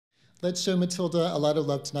Let's show Mattilda a lot of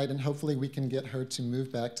love tonight, and hopefully we can get her to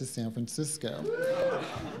move back to San Francisco.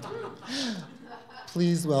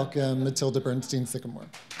 Please welcome Mattilda Bernstein Sycamore.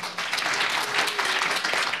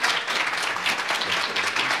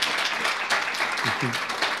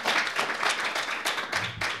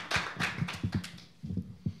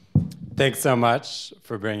 Thanks so much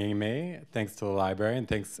for bringing me. Thanks to the library, and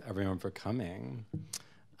thanks everyone for coming.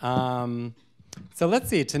 So let's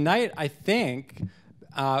see, tonight I think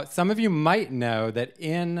some of you might know that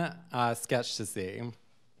in Sketchtasy,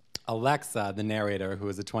 Alexa, the narrator, who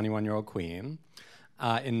was a 21-year-old queen,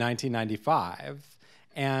 in 1995,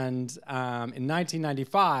 and in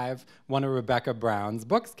 1995, one of Rebecca Brown's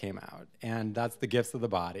books came out, and that's The Gifts of the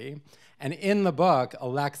Body. And in the book,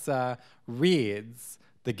 Alexa reads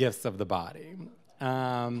The Gifts of the Body.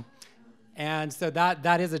 And so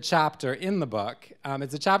that is a chapter in the book.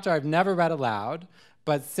 It's a chapter I've never read aloud,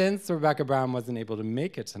 but since Rebecca Brown wasn't able to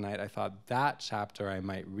make it tonight, I thought that chapter I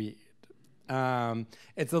might read.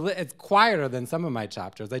 It's quieter than some of my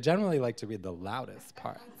chapters. I generally like to read the loudest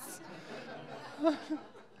parts.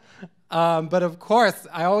 But of course,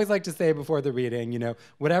 I always like to say before the reading,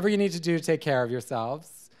 whatever you need to do to take care of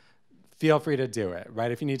yourselves, feel free to do it,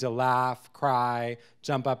 right? If you need to laugh, cry,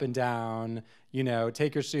 jump up and down,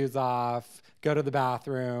 take your shoes off, go to the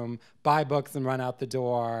bathroom, buy books and run out the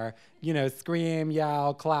door, scream,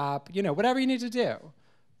 yell, clap, whatever you need to do,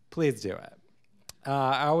 please do it.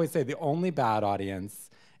 I always say the only bad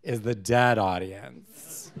audience is the dead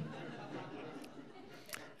audience.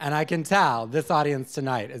 And I can tell this audience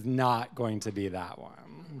tonight is not going to be that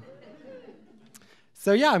one.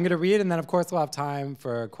 So yeah, I'm going to read, and then of course we'll have time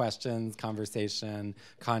for questions, conversation,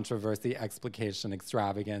 controversy, explication,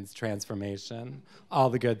 extravagance, transformation, all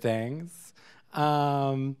the good things.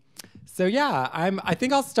 So yeah, I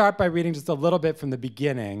think I'll start by reading just a little bit from the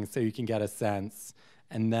beginning so you can get a sense,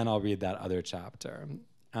 and then I'll read that other chapter.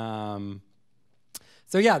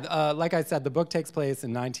 So yeah, like I said, the book takes place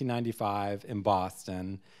in 1995 in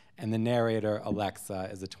Boston, and the narrator, Alexa,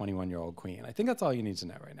 is a 21-year-old queen. I think that's all you need to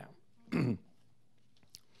know right now.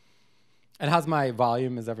 And how's my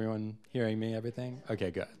volume? Is everyone hearing me, everything? Okay,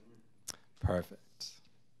 good. Perfect.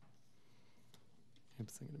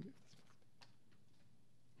 Oops, I'm gonna move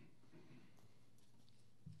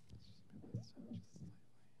this.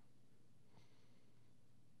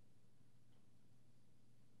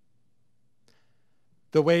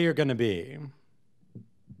 The way you're gonna be.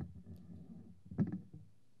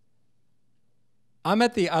 I'm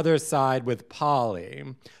at the other side with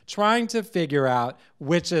Polly, trying to figure out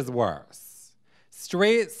which is worse.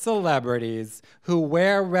 Straight celebrities who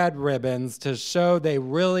wear red ribbons to show they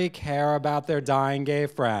really care about their dying gay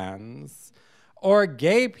friends, or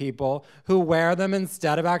gay people who wear them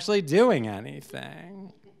instead of actually doing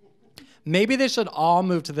anything. Maybe they should all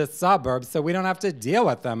move to the suburbs so we don't have to deal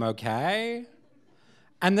with them, okay?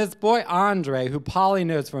 And this boy, Andre, who Polly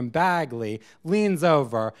knows from Bagley, leans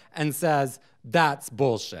over and says, "That's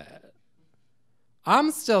bullshit."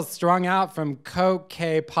 I'm still strung out from coke,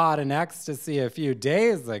 K-pot, and ecstasy a few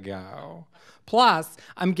days ago. Plus,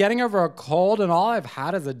 I'm getting over a cold and all I've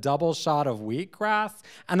had is a double shot of wheatgrass,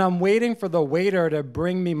 and I'm waiting for the waiter to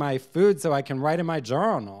bring me my food so I can write in my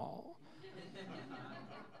journal.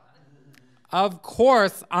 Of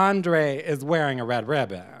course, Andre is wearing a red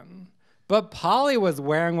ribbon, but Polly was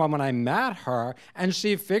wearing one when I met her, and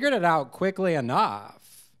she figured it out quickly enough.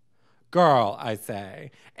 Girl, I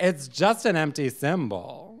say, it's just an empty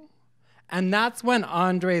symbol. And that's when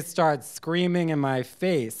Andre starts screaming in my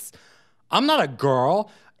face, I'm not a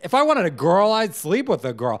girl. If I wanted a girl, I'd sleep with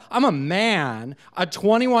a girl. I'm a man, a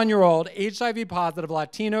 21-year-old HIV-positive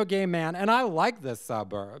Latino gay man, and I like the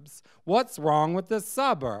suburbs. What's wrong with the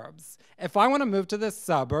suburbs? If I want to move to the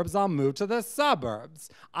suburbs, I'll move to the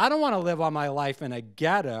suburbs. I don't want to live all my life in a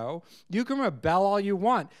ghetto. You can rebel all you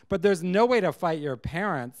want, but there's no way to fight your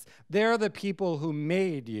parents. They're the people who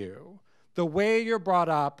made you. The way you're brought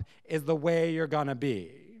up is the way you're gonna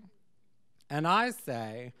be. And I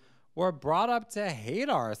say, we're brought up to hate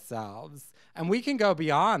ourselves, and we can go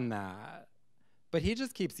beyond that. But he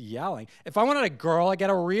just keeps yelling. If I wanted a girl, I get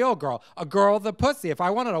a real girl, a girl with a pussy. If I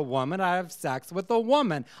wanted a woman, I have sex with a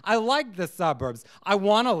woman. I like the suburbs. I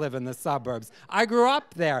want to live in the suburbs. I grew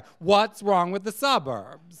up there. What's wrong with the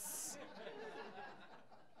suburbs?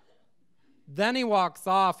 Then he walks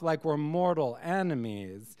off like we're mortal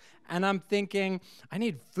enemies. And I'm thinking, I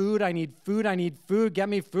need food, I need food, I need food. Get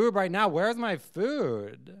me food right now. Where's my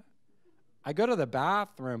food? I go to the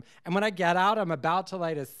bathroom, and when I get out, I'm about to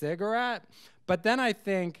light a cigarette, but then I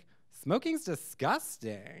think, smoking's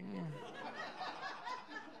disgusting.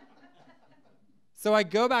 So I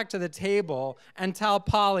go back to the table and tell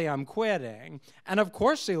Polly I'm quitting. And of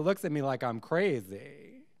course she looks at me like I'm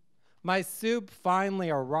crazy. My soup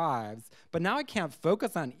finally arrives, but now I can't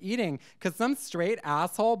focus on eating because some straight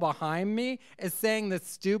asshole behind me is saying the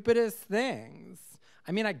stupidest things.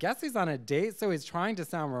 I mean, I guess he's on a date, so he's trying to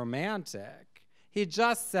sound romantic. He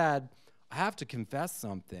just said, I have to confess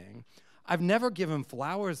something. I've never given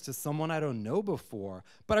flowers to someone I don't know before,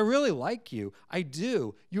 but I really like you. I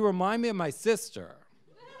do. You remind me of my sister.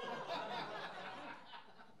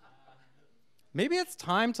 Maybe it's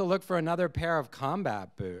time to look for another pair of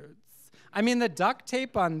combat boots. I mean, the duct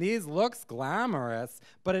tape on these looks glamorous,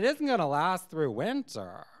 but it isn't going to last through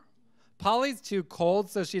winter. Polly's too cold,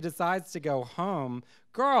 so she decides to go home.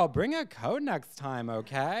 Girl, bring a coat next time,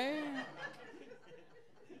 okay?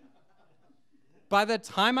 By the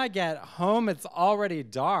time I get home, it's already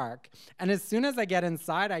dark, and as soon as I get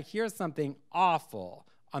inside, I hear something awful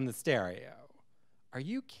on the stereo. Are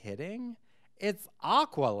you kidding? It's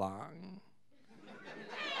Aqualung.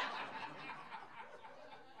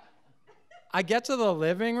 I get to the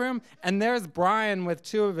living room, and there's Brian with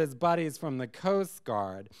two of his buddies from the Coast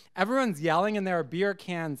Guard. Everyone's yelling, and there are beer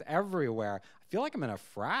cans everywhere. I feel like I'm in a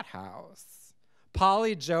frat house.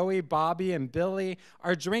 Polly, Joey, Bobby, and Billy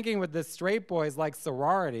are drinking with the straight boys like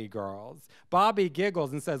sorority girls. Bobby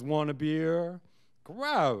giggles and says, "Want a beer?"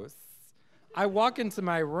 Gross. I walk into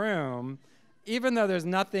my room, even though there's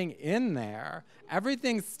nothing in there.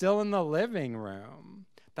 Everything's still in the living room.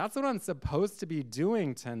 That's what I'm supposed to be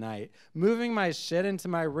doing tonight, moving my shit into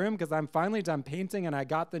my room because I'm finally done painting and I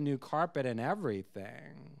got the new carpet and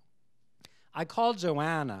everything. I call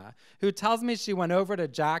Joanna, who tells me she went over to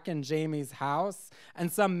Jack and Jamie's house,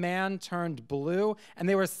 and some man turned blue, and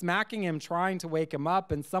they were smacking him, trying to wake him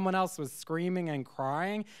up, and someone else was screaming and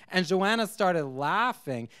crying, and Joanna started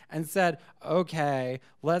laughing and said, "Okay,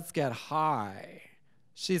 let's get high."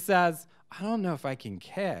 She says, "I don't know if I can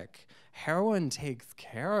kick. Heroin takes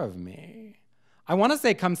care of me." I want to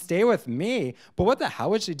say, come stay with me, but what the hell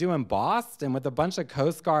would she do in Boston with a bunch of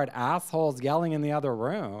Coast Guard assholes yelling in the other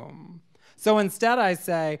room? So instead I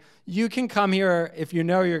say, you can come here if you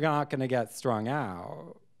know you're not going to get strung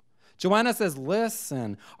out. Joanna says,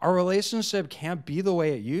 listen, our relationship can't be the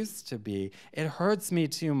way it used to be. It hurts me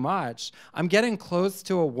too much. I'm getting close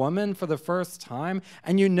to a woman for the first time,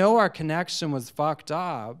 and you know our connection was fucked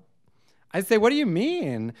up. I say, what do you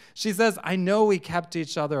mean? She says, I know we kept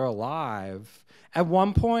each other alive. At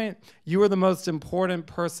one point, you were the most important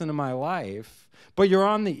person in my life. But you're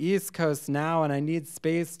on the East Coast now, and I need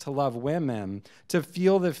space to love women, to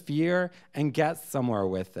feel the fear and get somewhere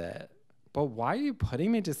with it. But why are you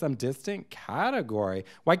putting me to some distant category?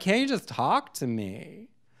 Why can't you just talk to me?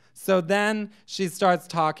 So then she starts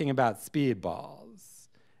talking about speedballs.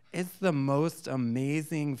 It's the most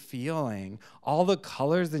amazing feeling. All the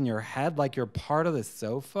colors in your head like you're part of the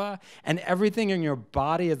sofa, and everything in your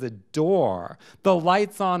body is a door. The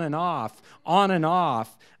lights on and off, on and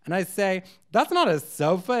off. And I say, that's not a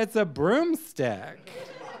sofa, it's a broomstick.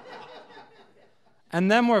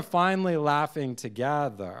 And then we're finally laughing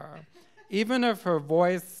together, even if her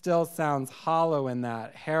voice still sounds hollow in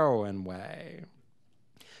that heroin way.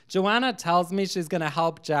 Joanna tells me she's going to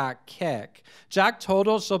help Jack kick. Jack told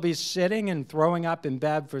her she'll be shitting and throwing up in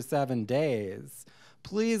bed for 7 days.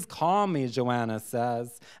 Please call me, Joanna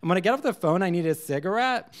says. And when I get off the phone, I need a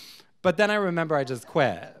cigarette, but then I remember I just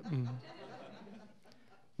quit.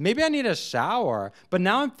 Maybe I need a shower, but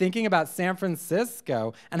now I'm thinking about San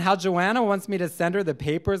Francisco and how Joanna wants me to send her the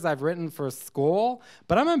papers I've written for school,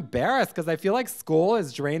 but I'm embarrassed because I feel like school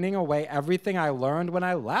is draining away everything I learned when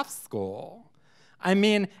I left school. I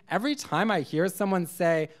mean, every time I hear someone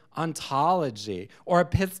say ontology or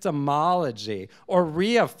epistemology or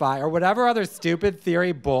reify or whatever other stupid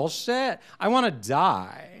theory bullshit, I want to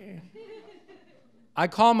die. I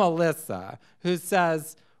call Melissa, who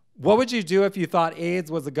says, what would you do if you thought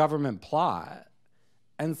AIDS was a government plot?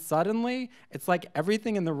 And suddenly, it's like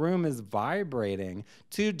everything in the room is vibrating,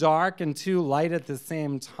 too dark and too light at the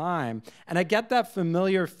same time. And I get that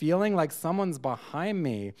familiar feeling like someone's behind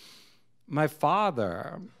me. My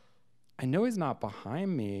father. I know he's not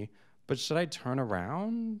behind me, but should I turn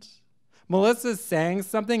around? Melissa's saying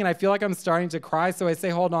something, and I feel like I'm starting to cry, so I say,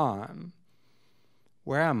 hold on.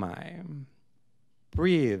 Where am I?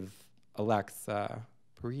 Breathe, Alexa.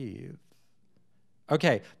 Breathe.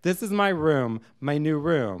 Okay, this is my room, my new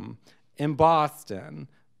room, in Boston.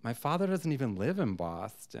 My father doesn't even live in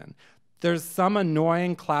Boston. There's some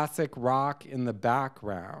annoying classic rock in the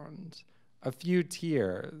background. A few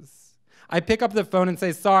tears. I pick up the phone and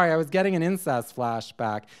say, sorry, I was getting an incest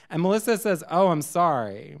flashback. And Melissa says, oh, I'm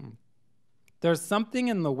sorry. There's something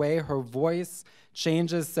in the way her voice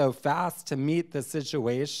changes so fast to meet the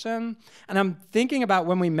situation. And I'm thinking about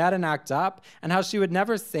when we met in Act Up and how she would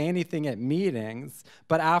never say anything at meetings,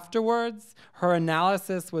 but afterwards, her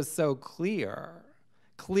analysis was so clear,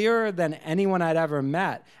 clearer than anyone I'd ever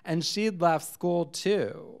met, and she'd left school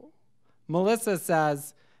too. Melissa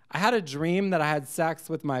says, I had a dream that I had sex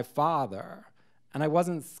with my father, and I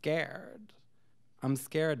wasn't scared. I'm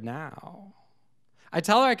scared now. I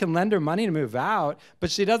tell her I can lend her money to move out,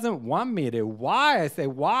 but she doesn't want me to. Why? I say,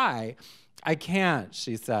 why? I can't,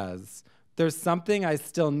 she says. There's something I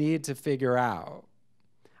still need to figure out.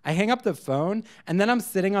 I hang up the phone, and then I'm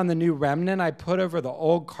sitting on the new remnant I put over the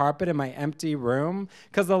old carpet in my empty room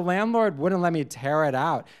because the landlord wouldn't let me tear it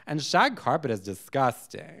out, and shag carpet is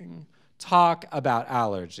disgusting. Talk about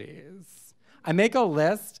allergies. I make a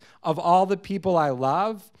list of all the people I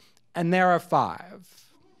love, and there are 5.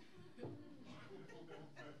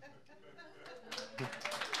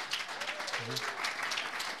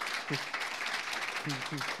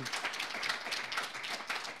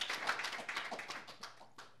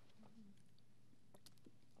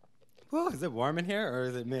 Whoa, is it warm in here or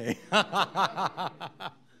is it me? I'm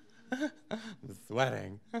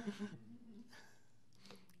sweating.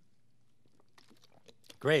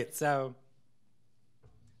 Great, so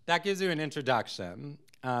that gives you an introduction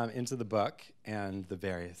into the book and the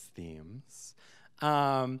various themes.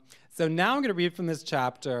 So now I'm going to read from this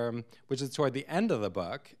chapter, which is toward the end of the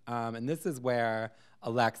book, and this is where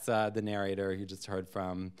Alexa, the narrator you just heard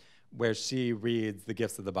from, where she reads The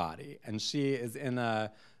Gifts of the Body. And she is in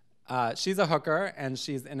she's a hooker, and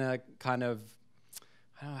she's in a kind of,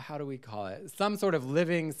 I don't know, how do we call it? Some sort of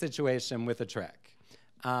living situation with a trick.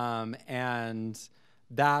 And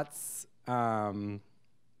that's, I'm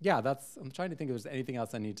trying to think if there's anything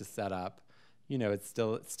else I need to set up. You know, it's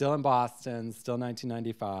still in Boston, still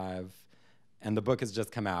 1995, and the book has just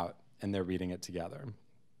come out, and they're reading it together.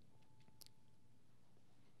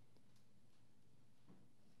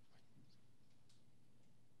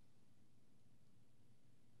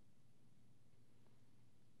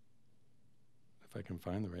 If I can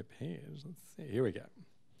find the right page, let's see. Here we go.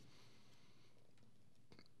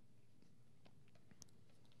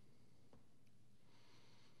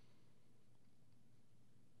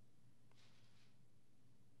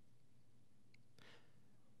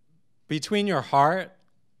 Between your heart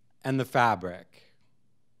and the fabric.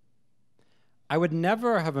 I would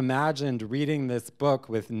never have imagined reading this book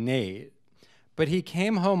with Nate, but he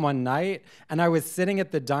came home one night and I was sitting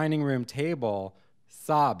at the dining room table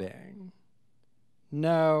sobbing.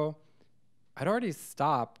 No, I'd already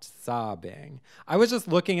stopped sobbing. I was just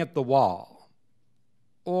looking at the wall.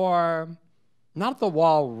 Or not the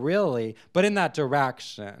wall really, but in that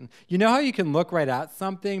direction. You know how you can look right at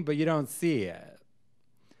something, but you don't see it?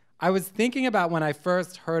 I was thinking about when I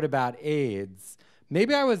first heard about AIDS.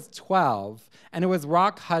 Maybe I was 12, and it was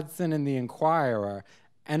Rock Hudson in The Inquirer,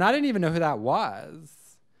 and I didn't even know who that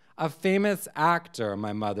was. A famous actor,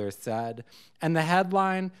 my mother said, and the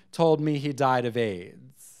headline told me he died of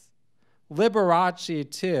AIDS.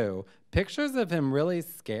 Liberace, too. Pictures of him really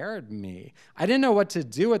scared me. I didn't know what to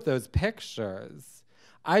do with those pictures.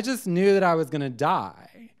 I just knew that I was going to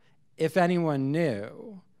die, if anyone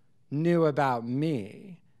knew about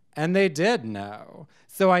me. And they did know,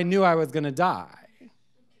 so I knew I was going to die.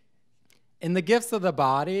 In The Gifts of the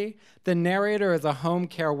Body, the narrator is a home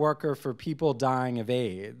care worker for people dying of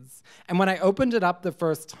AIDS. And when I opened it up the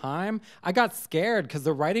first time, I got scared because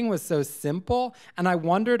the writing was so simple, and I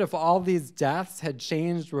wondered if all these deaths had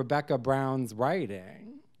changed Rebecca Brown's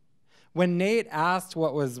writing. When Nate asked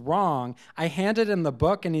what was wrong, I handed him the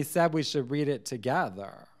book, and he said we should read it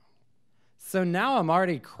together. So now I'm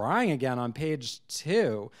already crying again on page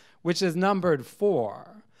 2, which is numbered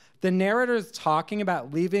 4. The narrator's talking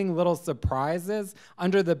about leaving little surprises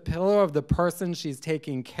under the pillow of the person she's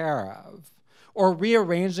taking care of, or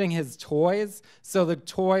rearranging his toys so the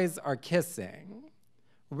toys are kissing.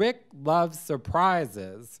 Rick loves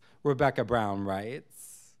surprises, Rebecca Brown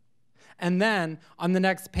writes. And then, on the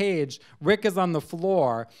next page, Rick is on the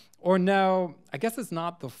floor, or no, I guess it's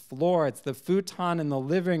not the floor, it's the futon in the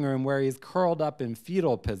living room where he's curled up in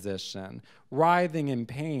fetal position, writhing in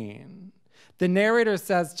pain. The narrator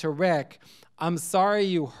says to Rick, I'm sorry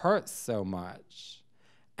you hurt so much.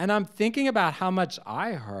 And I'm thinking about how much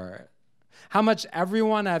I hurt, how much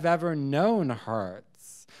everyone I've ever known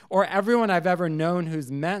hurts, or everyone I've ever known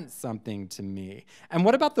who's meant something to me. And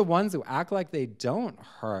what about the ones who act like they don't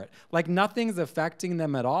hurt, like nothing's affecting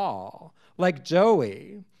them at all, like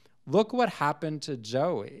Joey. Look what happened to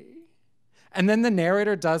Joey. And then the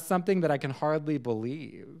narrator does something that I can hardly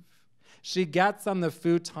believe. She gets on the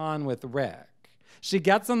futon with Rick. She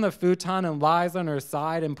gets on the futon and lies on her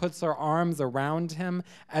side and puts her arms around him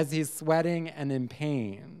as he's sweating and in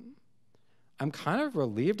pain. I'm kind of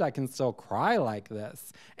relieved I can still cry like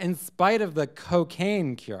this, in spite of the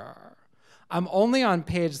cocaine cure. I'm only on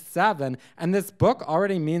page 7, and this book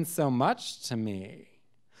already means so much to me.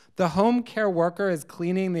 The home care worker is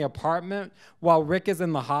cleaning the apartment while Rick is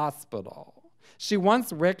in the hospital. She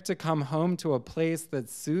wants Rick to come home to a place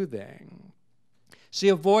that's soothing. She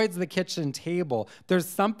avoids the kitchen table. There's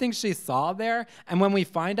something she saw there, and when I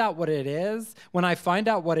find out what it is,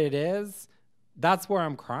 that's where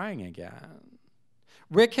I'm crying again.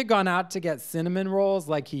 Rick had gone out to get cinnamon rolls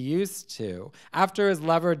like he used to, after his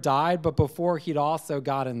lover died, but before he'd also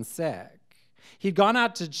gotten sick. He'd gone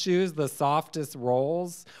out to choose the softest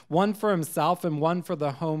rolls, one for himself and one for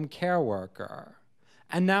the home care worker.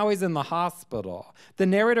 And now he's in the hospital. The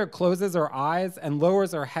narrator closes her eyes and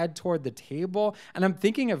lowers her head toward the table, and I'm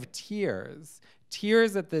thinking of tears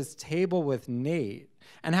at this table with Nate,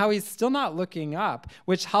 and how he's still not looking up,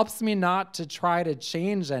 which helps me not to try to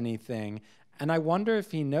change anything, and I wonder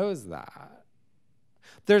if he knows that.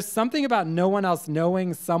 There's something about no one else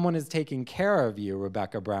knowing someone is taking care of you,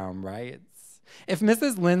 Rebecca Brown writes. If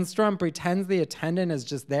Mrs. Lindstrom pretends the attendant is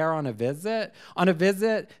just there on a visit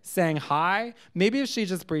saying hi, maybe if she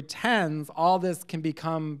just pretends, all this can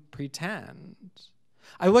become pretend.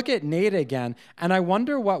 I look at Nate again, and I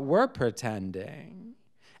wonder what we're pretending.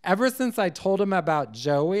 Ever since I told him about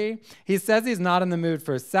Joey, he says he's not in the mood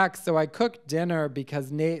for sex, so I cooked dinner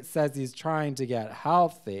because Nate says he's trying to get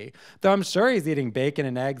healthy, though I'm sure he's eating bacon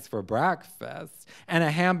and eggs for breakfast and a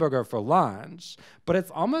hamburger for lunch. But it's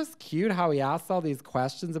almost cute how he asks all these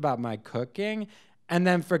questions about my cooking and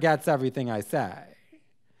then forgets everything I say.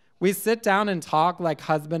 We sit down and talk like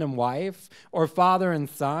husband and wife, or father and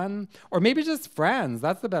son, or maybe just friends.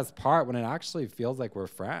 That's the best part, when it actually feels like we're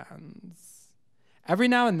friends. Every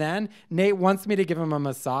now and then, Nate wants me to give him a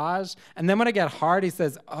massage, and then when I get hard, he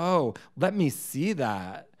says, "Oh, let me see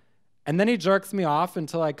that." And then he jerks me off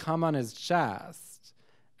until I come on his chest.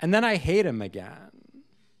 And then I hate him again.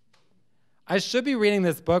 I should be reading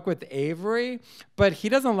this book with Avery, but he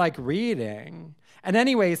doesn't like reading. And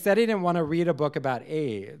anyway, he said he didn't want to read a book about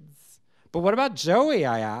AIDS. But what about Joey,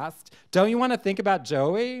 I asked. Don't you want to think about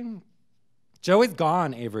Joey? Joey's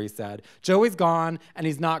gone, Avery said. Joey's gone, and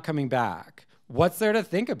he's not coming back. What's there to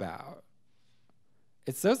think about?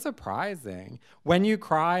 It's so surprising when you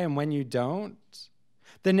cry and when you don't.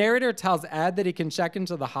 The narrator tells Ed that he can check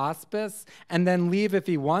into the hospice and then leave if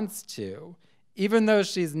he wants to, even though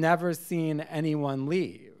she's never seen anyone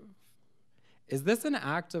leave. Is this an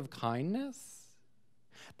act of kindness?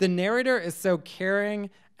 The narrator is so caring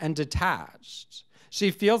and detached. She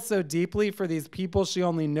feels so deeply for these people she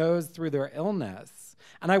only knows through their illness.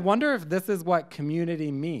 And I wonder if this is what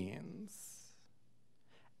community means.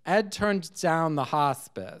 Ed turned down the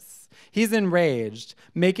hospice. He's enraged,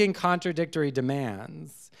 making contradictory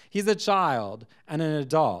demands. He's a child and an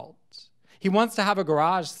adult. He wants to have a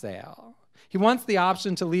garage sale. He wants the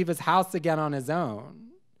option to leave his house again on his own.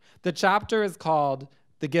 The chapter is called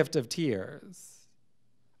The Gift of Tears.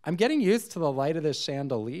 I'm getting used to the light of this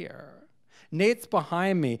chandelier. Nate's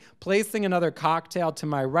behind me, placing another cocktail to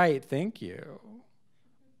my right, thank you.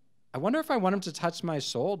 I wonder if I want him to touch my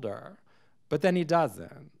shoulder, but then he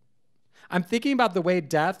doesn't. I'm thinking about the way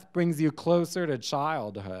death brings you closer to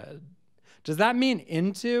childhood. Does that mean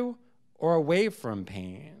into or away from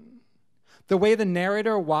pain? The way the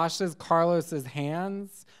narrator washes Carlos's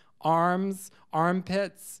hands, arms,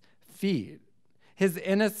 armpits, feet. His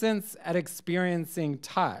innocence at experiencing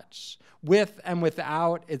touch, with and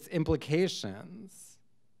without its implications.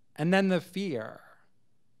 And then the fear.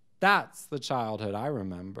 That's the childhood I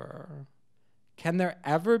remember. Can there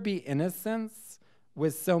ever be innocence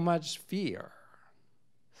with so much fear?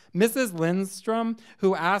 Mrs. Lindstrom,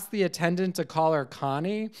 who asked the attendant to call her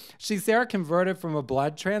Connie, she's Sarah converted from a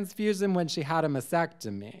blood transfusion when she had a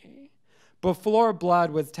mastectomy. Before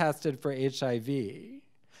blood was tested for HIV.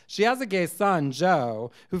 She has a gay son,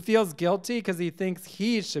 Joe, who feels guilty because he thinks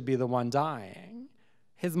he should be the one dying.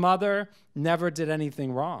 His mother never did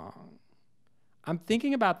anything wrong. I'm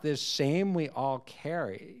thinking about this shame we all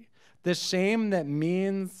carry, the shame that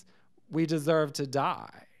means we deserve to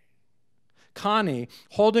die. Connie,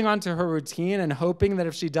 holding on to her routine and hoping that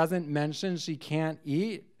if she doesn't mention she can't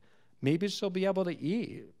eat, maybe she'll be able to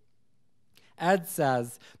eat. Ed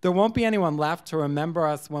says, there won't be anyone left to remember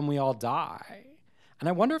us when we all die. And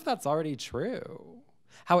I wonder if that's already true.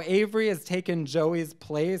 How Avery has taken Joey's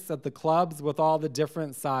place at the clubs with all the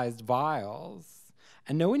different sized vials.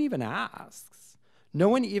 And no one even asks. No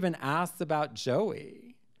one even asks about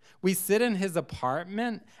Joey. We sit in his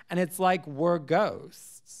apartment, and it's like we're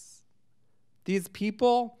ghosts. These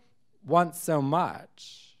people want so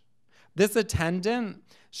much. This attendant,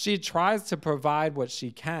 she tries to provide what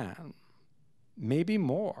she can, maybe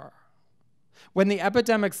more. When the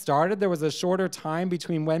epidemic started, there was a shorter time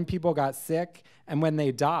between when people got sick and when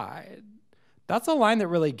they died. That's a line that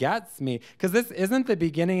really gets me, because this isn't the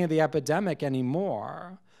beginning of the epidemic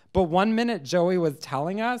anymore. But 1 minute Joey was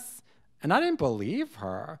telling us, and I didn't believe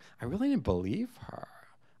her. I really didn't believe her.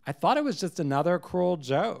 I thought it was just another cruel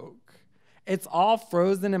joke. It's all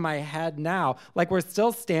frozen in my head now, like we're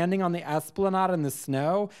still standing on the esplanade in the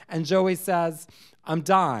snow, and Joey says, "I'm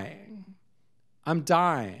dying. I'm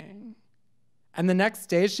dying." And the next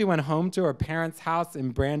day, she went home to her parents' house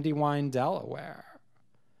in Brandywine, Delaware.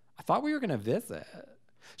 I thought we were going to visit.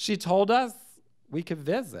 She told us we could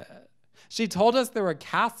visit. She told us there were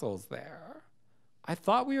castles there. I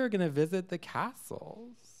thought we were going to visit the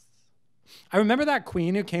castles. I remember that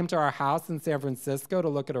queen who came to our house in San Francisco to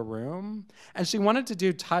look at a room, and she wanted to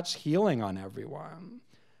do touch healing on everyone.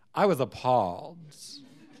 I was appalled.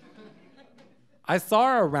 I saw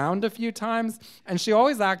her around a few times, and she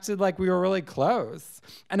always acted like we were really close.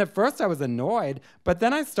 And at first I was annoyed, but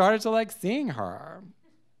then I started to like seeing her.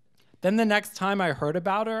 Then the next time I heard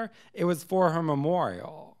about her, it was for her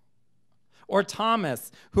memorial. Or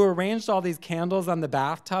Thomas, who arranged all these candles on the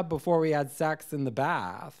bathtub before we had sex in the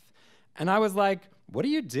bath. And I was like, what are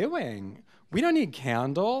you doing? We don't need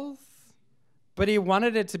candles. But he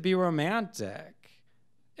wanted it to be romantic.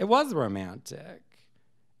 It was romantic.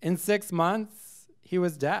 In 6 months, he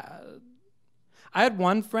was dead. I had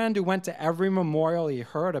one friend who went to every memorial he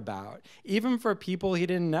heard about, even for people he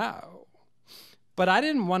didn't know. But I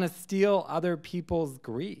didn't want to steal other people's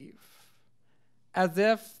grief, as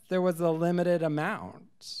if there was a limited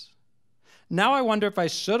amount. Now I wonder if I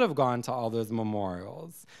should have gone to all those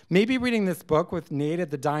memorials. Maybe reading this book with Nate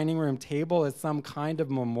at the dining room table is some kind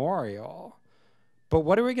of memorial. But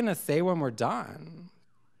what are we going to say when we're done?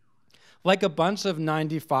 Like a bunch of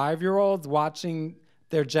 95-year-olds watching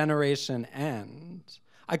their generation end.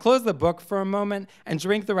 I close the book for a moment and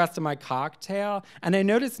drink the rest of my cocktail, and I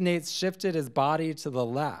notice Nate's shifted his body to the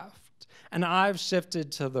left, and I've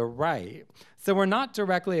shifted to the right, so we're not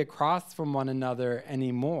directly across from one another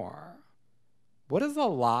anymore. What is a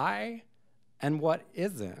lie and what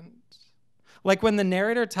isn't? Like when the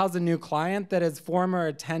narrator tells a new client that his former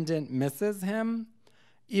attendant misses him,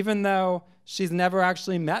 even though she's never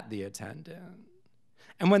actually met the attendant.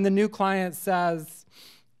 And when the new client says,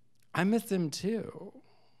 I miss him too.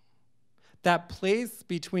 That place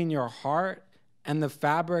between your heart and the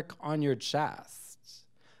fabric on your chest.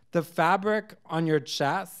 The fabric on your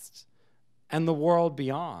chest and the world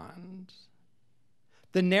beyond.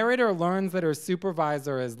 The narrator learns that her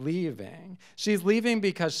supervisor is leaving. She's leaving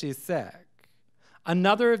because she's sick.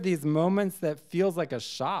 Another of these moments that feels like a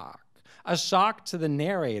shock to the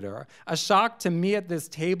narrator, a shock to me at this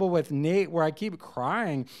table with Nate where I keep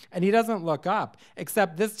crying and he doesn't look up,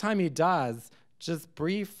 except this time he does, just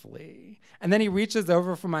briefly. And then he reaches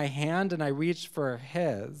over for my hand and I reach for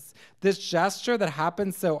his. This gesture that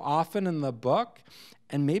happens so often in the book,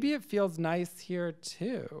 and maybe it feels nice here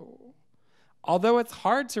too. Although it's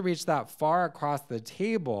hard to reach that far across the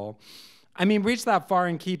table, reach that far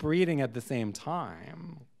and keep reading at the same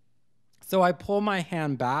time. So I pull my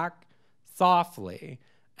hand back softly,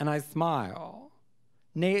 and I smile.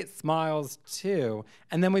 Nate smiles too,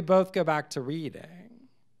 and then we both go back to reading.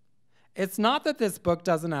 It's not that this book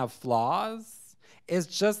doesn't have flaws, it's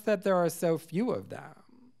just that there are so few of them.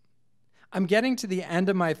 I'm getting to the end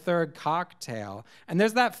of my third cocktail, and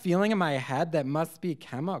there's that feeling in my head that must be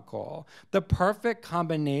chemical, the perfect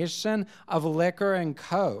combination of liquor and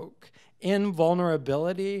Coke,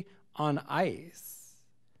 invulnerability on ice.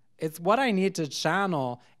 It's what I need to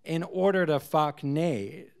channel in order to fuck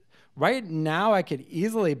Nate. Right now, I could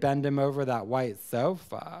easily bend him over that white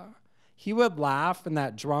sofa. He would laugh in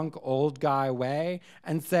that drunk old guy way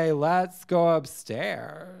and say, let's go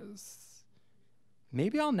upstairs.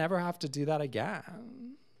 Maybe I'll never have to do that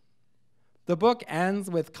again. The book ends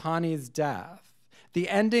with Connie's death. The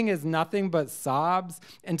ending is nothing but sobs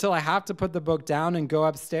until I have to put the book down and go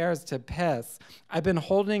upstairs to piss. I've been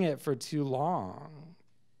holding it for too long.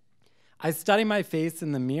 I study my face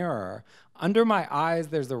in the mirror. Under my eyes,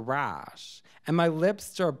 there's a rash, and my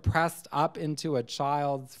lips are pressed up into a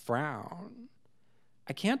child's frown.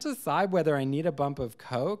 I can't decide whether I need a bump of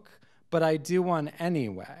Coke, but I do one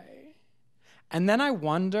anyway. And then I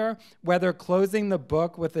wonder whether closing the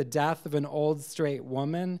book with the death of an old straight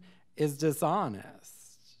woman is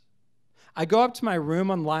dishonest. I go up to my room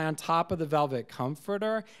and lie on top of the velvet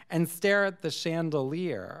comforter and stare at the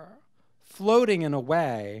chandelier, floating in a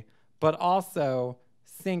way, but also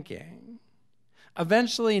sinking.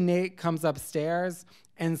 Eventually, Nate comes upstairs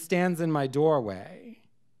and stands in my doorway.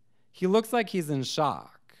 He looks like he's in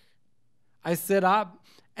shock. I sit up,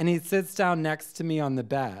 and he sits down next to me on the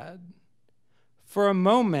bed. For a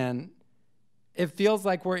moment, it feels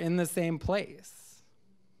like we're in the same place.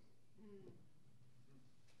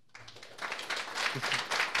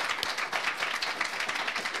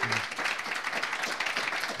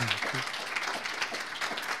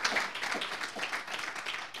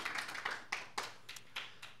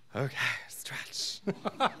 Okay, stretch. Okay,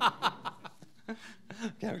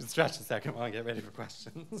 I'm gonna stretch a second while I get ready for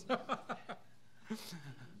questions.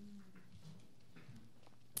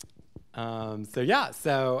 Of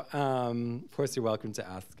course you're welcome to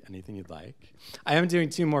ask anything you'd like. I am doing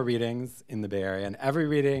 2 more readings in the Bay Area, and every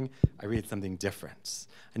reading I read something different.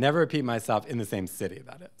 I never repeat myself in the same city,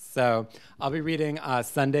 that is. So I'll be reading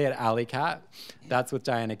Sunday at Alley Cat. That's with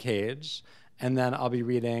Diana Cage. And then I'll be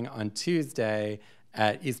reading on Tuesday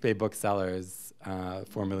at East Bay Booksellers,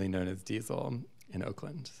 formerly known as Diesel in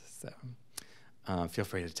Oakland. So feel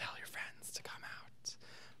free to tell your friends to come out.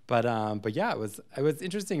 But yeah, it was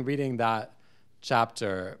interesting reading that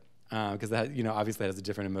chapter because that, obviously it has a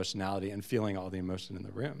different emotionality and feeling all the emotion in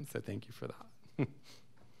the room. So thank you for that.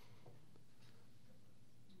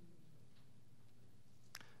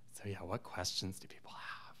 So yeah, what questions do people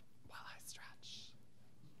have while I stretch?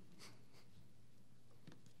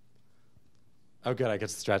 Oh, good, I get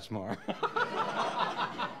to stretch more. I'm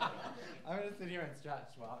gonna sit here and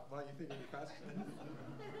stretch while you think of the questions.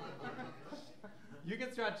 You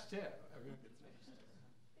can stretch too. Everyone can stretch too.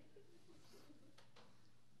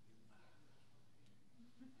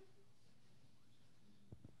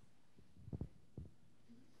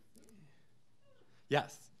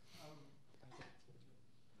 Yes.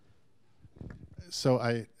 So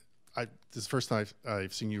this is the first time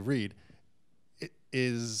I've seen you read.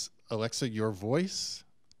 Is Alexa your voice,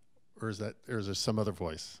 or is there some other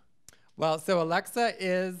voice? Well, so Alexa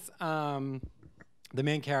is the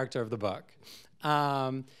main character of the book,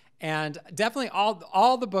 and definitely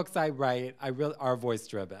all the books I write, are voice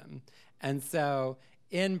driven, and so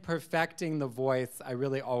in perfecting the voice, I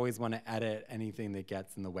really always want to edit anything that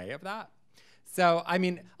gets in the way of that. So, I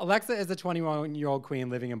mean, Alexa is a 21-year-old queen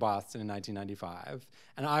living in Boston in 1995,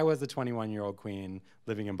 and I was a 21-year-old queen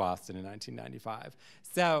living in Boston in 1995.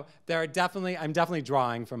 So I'm definitely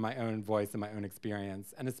drawing from my own voice and my own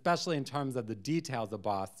experience, and especially in terms of the details of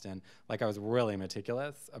Boston, like I was really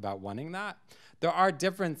meticulous about wanting that. There are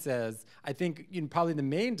differences. I think probably the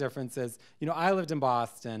main difference is, I lived in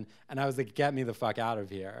Boston, and I was like, get me the fuck out of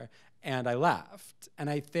here, and I left. And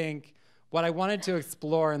I think what I wanted to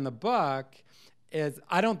explore in the book is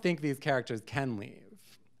I don't think these characters can leave.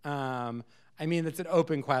 I mean, it's an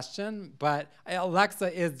open question, but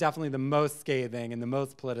Alexa is definitely the most scathing and the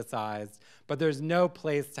most politicized, but there's no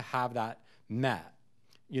place to have that met,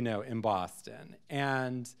 in Boston.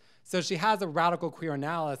 And so she has a radical queer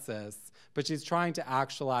analysis, but she's trying to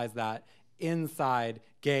actualize that inside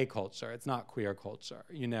gay culture. It's not queer culture,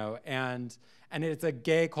 and it's a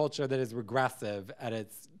gay culture that is regressive at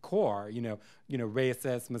its core,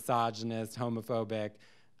 racist, misogynist, homophobic,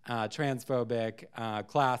 transphobic,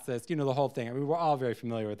 classist, the whole thing. I mean, we're all very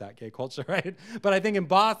familiar with that gay culture, right? But I think in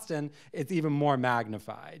Boston, it's even more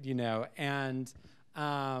magnified, and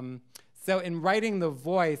so in writing The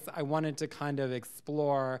Voice, I wanted to kind of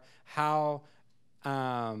explore how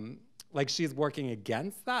like she's working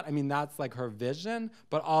against that. I mean, that's like her vision,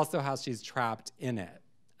 but also how she's trapped in it.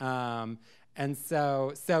 And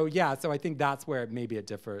so I think that's where maybe it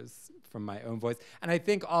differs from my own voice. And I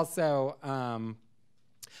think also,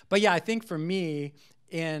 I think for me,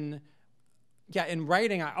 in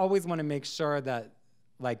writing, I always want to make sure that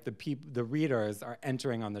like the readers are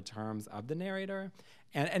entering on the terms of the narrator.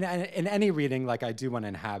 And in any reading, like I do want to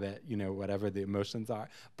inhabit, whatever the emotions are.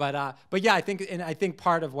 But yeah, I think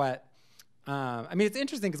part of what, I mean, it's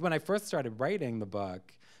interesting because when I first started writing the book,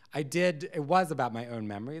 it was about my own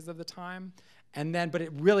memories of the time. But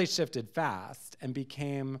it really shifted fast and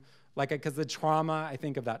became because the trauma, I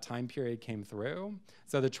think, of that time period came through.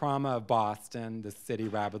 So the trauma of Boston, the city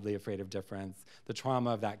rabidly afraid of difference, the trauma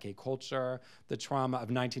of that gay culture, the trauma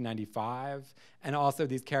of 1995, and also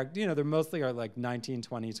these characters, they're mostly are like 19,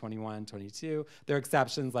 20, 21, 22. There are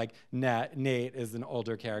exceptions like Nate is an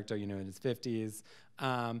older character, in his 50s.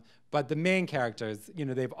 But the main characters,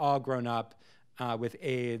 they've all grown up with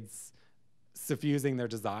AIDS, suffusing their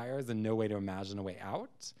desires and no way to imagine a way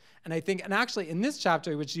out. And I think, and actually in this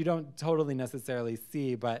chapter, which you don't totally necessarily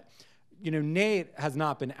see, but Nate has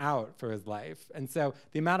not been out for his life. And so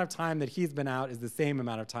the amount of time that he's been out is the same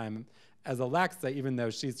amount of time as Alexa, even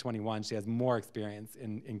though she's 21, she has more experience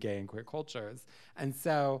in gay and queer cultures. And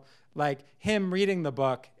so, like, him reading the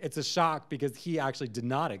book, it's a shock because he actually did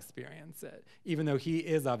not experience it, even though he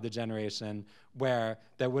is of the generation where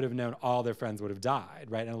they would have known all their friends would have died,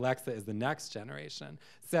 right? And Alexa is the next generation.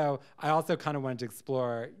 So I also kind of wanted to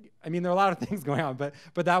explore, I mean, there are a lot of things going on, but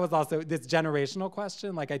that was also this generational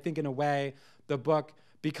question. Like, I think in a way, the book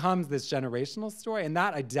becomes this generational story, and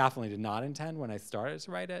that I definitely did not intend when I started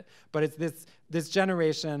to write it, but it's this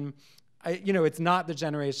generation, it's not the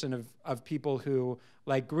generation of people who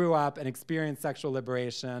like grew up and experienced sexual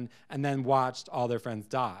liberation and then watched all their friends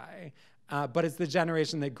die, but it's the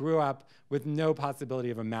generation that grew up with no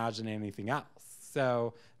possibility of imagining anything else.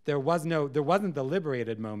 So there wasn't the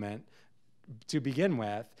liberated moment to begin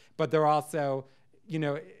with, but there also,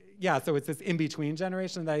 so it's this in-between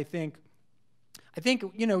generation that I think,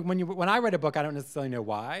 when I write a book, I don't necessarily know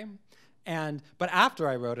why. But after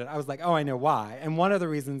I wrote it, I was like, oh, I know why. And one of the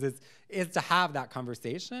reasons is to have that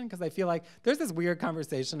conversation, because I feel like there's this weird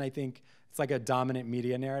conversation, I think it's like a dominant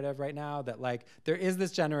media narrative right now, that like there is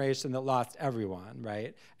this generation that lost everyone,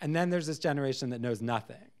 right? And then there's this generation that knows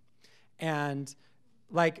nothing. And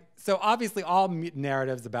like, so obviously all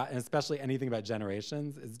narratives about, and especially anything about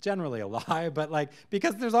generations, is generally a lie, but like,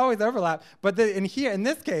 because there's always overlap. But in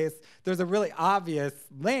this case, there's a really obvious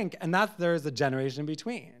link, and there's a generation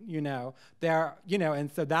between,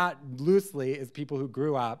 and so that loosely is people who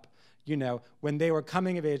grew up, when they were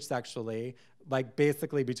coming of age sexually, like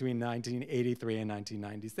basically between 1983 and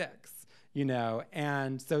 1996.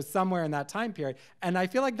 And so somewhere in that time period, and I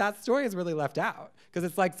feel like that story is really left out, because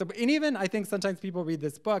it's like, and even I think sometimes people read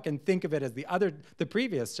this book and think of it as the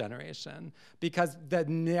previous generation, because the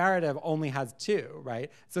narrative only has two, right?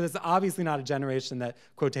 So this is obviously not a generation that,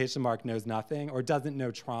 quotation mark, knows nothing or doesn't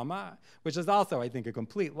know trauma, which is also, I think, a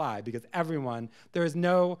complete lie, because there is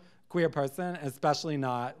no queer person, especially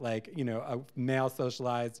not like, a male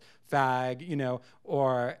socialized fag,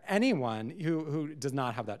 or anyone who does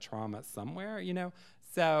not have that trauma somewhere,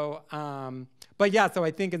 So, so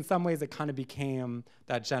I think in some ways it kind of became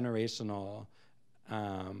that generational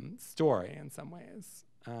story in some ways.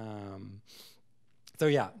 So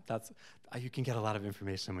yeah, you can get a lot of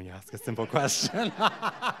information when you ask a simple question.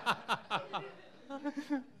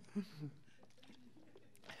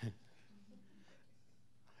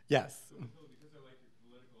 Yes. Because I like your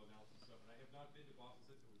political analysis stuff, and I have not been to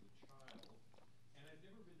Boston since I was a child, and I've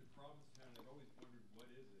never been to Provincetown. I've always wondered,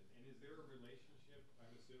 what is it? And is there a relationship,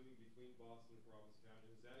 I'm assuming, between Boston and Provincetown?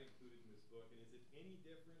 And is that included in this book? And is it any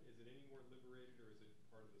different? Is it any more liberated, or is it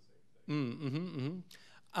part of the same thing?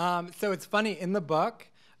 So it's funny, in the book,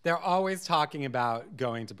 they're always talking about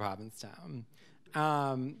going to Provincetown.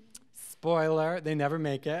 Spoiler, they never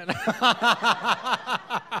make it.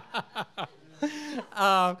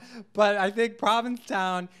 But I think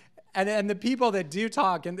Provincetown, and the people that do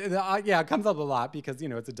talk, and it comes up a lot because,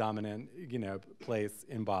 it's a dominant, place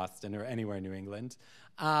in Boston or anywhere in New England.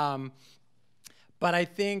 But I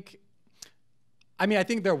think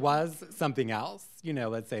there was something else,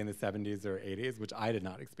 let's say in the 70s or 80s, which I did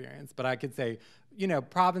not experience. But I could say,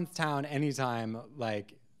 Provincetown anytime,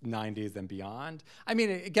 like 90s and beyond. I mean,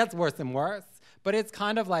 it gets worse and worse. But it's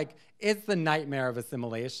kind of like, it's the nightmare of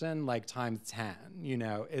assimilation, like times 10,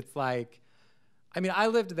 It's like, I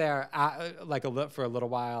lived there for a little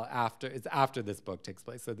while after this book takes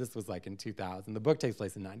place. So this was like in 2000. The book takes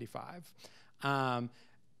place in 95. And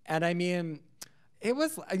it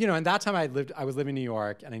was, and that time I was living in New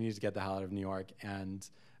York, and I needed to get the hell out of New York. And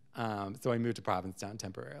so I moved to Provincetown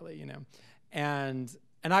temporarily, And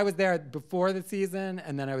I was there before the season,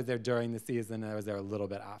 and then I was there during the season, and I was there a little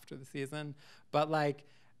bit after the season. But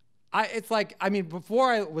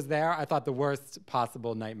before I was there, I thought the worst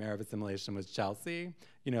possible nightmare of assimilation was Chelsea.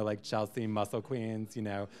 Like Chelsea muscle queens,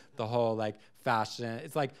 the whole like fashion.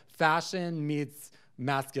 It's like fashion meets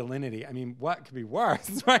masculinity. What could be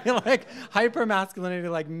worse, right? Like hyper masculinity,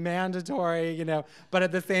 like mandatory, but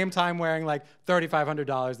at the same time wearing like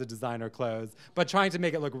 $3,500 of designer clothes, but trying to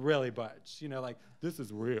make it look really butch, like this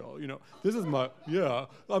is real, this is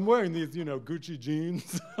I'm wearing these, Gucci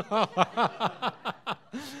jeans.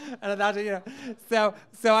 And that, so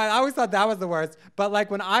I always thought that was the worst. But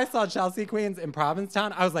like when I saw Chelsea queens in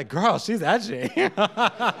Provincetown, I was like, girl, she's edgy.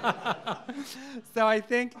 So I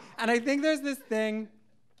think there's this thing.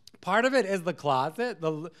 Part of it is the closet,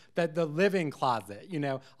 the living closet.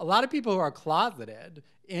 A lot of people who are closeted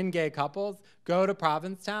in gay couples go to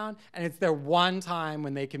Provincetown, and it's their one time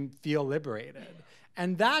when they can feel liberated.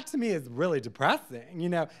 And that to me is really depressing. You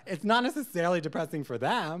know, it's not necessarily depressing for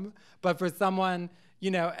them, but for someone,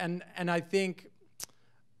 you know, and I think,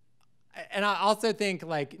 and I also think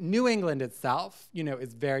like New England itself, you know,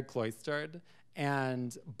 is very cloistered.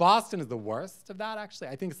 And Boston is the worst of that, actually.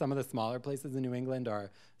 I think some of the smaller places in New England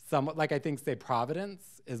are somewhat, like I think, say,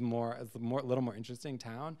 Providence is a little more interesting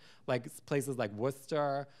town. Like places like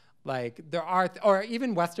Worcester, like there are, or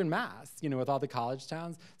even Western Mass, you know, with all the college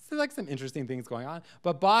towns. So like some interesting things going on.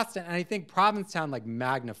 But Boston, and I think Provincetown like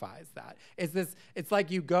magnifies that. It's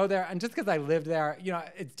like you go there, and just because I lived there, you know,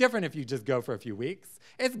 it's different if you just go for a few weeks.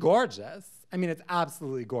 It's gorgeous. I mean, it's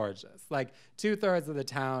absolutely gorgeous. Like 2/3 of the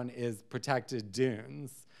town is protected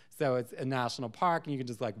dunes. So it's a national park, and you can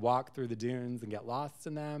just like walk through the dunes and get lost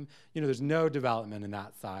in them. You know, there's no development in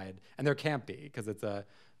that side, and there can't be because it's a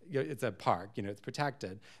park, you know, it's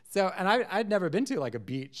protected. So, and I'd never been to like a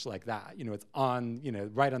beach like that, you know, it's on, you know,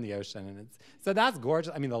 right on the ocean, and so that's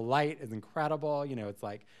gorgeous. I mean, the light is incredible, you know, it's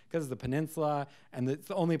like, because it's a peninsula, and it's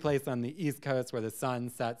the only place on the East Coast where the sun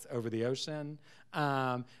sets over the ocean.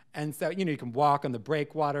 And so, you know, you can walk on the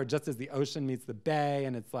breakwater just as the ocean meets the bay,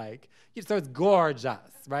 and it's like, so it's gorgeous,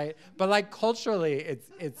 right? But like culturally,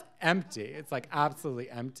 it's empty. It's like absolutely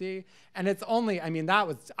empty. And it's only, I mean,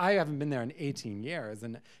 I haven't been there in 18 years.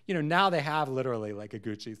 And, you know, now they have literally like a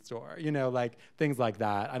Gucci store, you know, like things like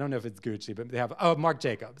that. I don't know if it's Gucci, but they have, Marc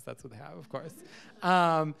Jacobs, that's what they have, of course.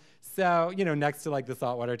 So, you know, next to like the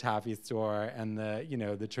saltwater taffy store and the, you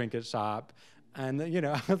know, the trinket shop. And, you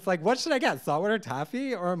know, I was like, what should I get, saltwater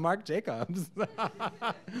taffy or Marc Jacobs?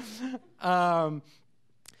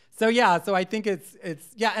 So yeah, so I think it's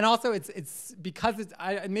yeah, and also it's because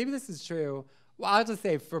maybe this is true. Well, I'll just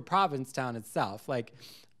say for Provincetown itself, like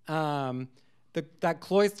that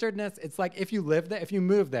cloisteredness. It's like if you live there, if you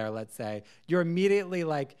move there, let's say, you're immediately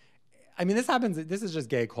like. I mean, this is just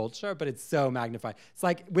gay culture, but it's so magnified. It's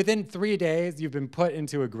like within 3 days, you've been put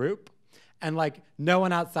into a group. And like no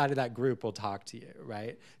one outside of that group will talk to you,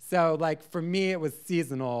 right? So like for me, it was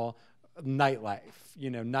seasonal nightlife, you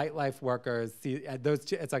know, nightlife workers, those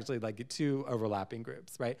two, it's actually like two overlapping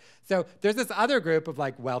groups, right? So there's this other group of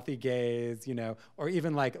like wealthy gays, you know, or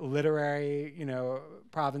even like literary, you know,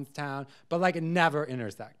 Provincetown, but like it never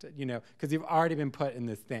intersected, you know, because you've already been put in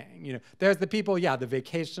this thing, you know. There's the people, yeah, the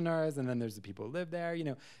vacationers, and then there's the people who live there, you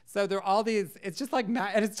know. So there are all these, it's just like,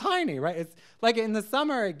 and it's tiny, right? It's like in the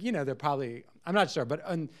summer, you know, they're probably, I'm not sure, but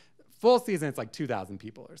on full season, it's like 2,000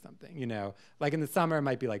 people or something, you know. Like in the summer, it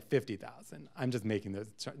might be like 50,000. I'm just making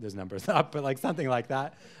those numbers up, but like something like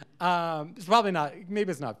that. It's probably not,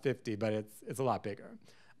 maybe it's not 50, but it's a lot bigger.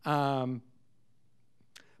 But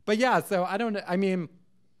yeah, so I don't know, I mean,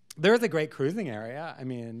 there is a great cruising area. I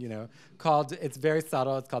mean, you know, it's very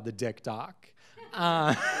subtle. It's called the Dick Dock.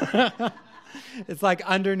 It's like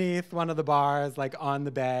underneath one of the bars, like on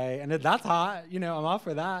the bay, and that's hot. You know, I'm all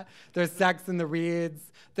for that. There's sex in the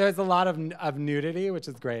reeds. There's a lot of nudity, which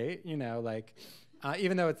is great. You know, like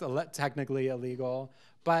even though it's technically illegal,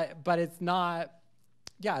 but it's not.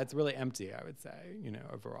 Yeah, it's really empty, I would say. You know,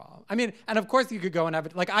 overall. I mean, and of course you could go and have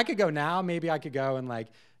it. Like I could go now. Maybe I could go and like,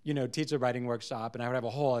 you know, teach a writing workshop, and I would have a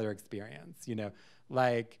whole other experience. You know,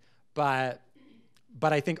 like, but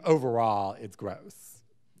I think overall it's gross.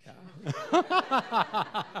 Yeah.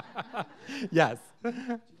 Yes.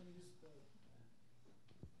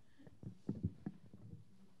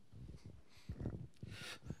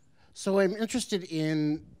 So I'm interested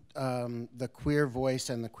in the queer voice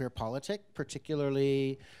and the queer politic,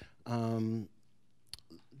 particularly the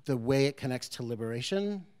way it connects to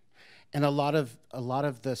liberation, and a lot of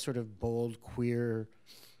the sort of bold queer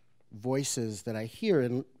voices that I hear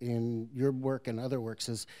in your work and other works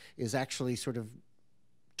is actually sort of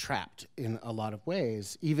trapped in a lot of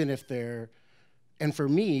ways, even if and for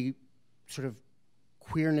me, sort of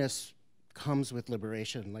queerness comes with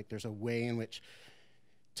liberation. Like there's a way in which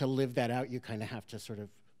to live that out, you kind of have to sort of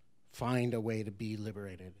find a way to be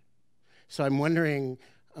liberated. So I'm wondering,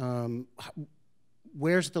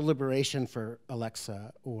 where's the liberation for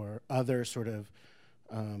Alexa or other sort of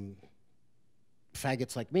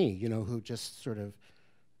faggots like me, you know, who just sort of,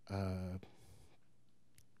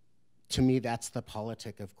 to me, that's the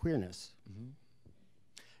politic of queerness. Mm-hmm.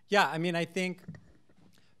 Yeah, I mean, I think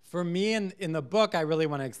For me, in the book, I really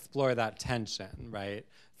want to explore that tension, right?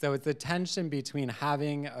 So it's a tension between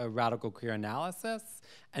having a radical queer analysis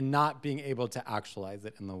and not being able to actualize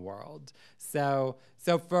it in the world. So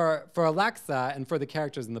for Alexa and for the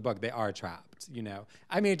characters in the book, they are trapped, you know?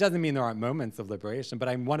 I mean, it doesn't mean there aren't moments of liberation,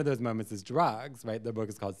 but one of those moments is drugs, right? The book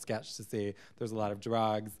is called Sketchtasy. There's a lot of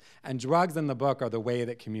drugs. And drugs in the book are the way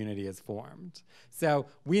that community is formed. So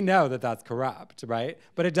we know that that's corrupt, right?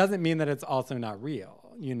 But it doesn't mean that it's also not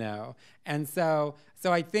real, you know? And so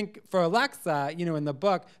I think for Alexa, you know, in the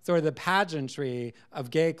book, sort of the pageantry of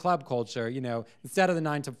gay club culture, you know, instead of the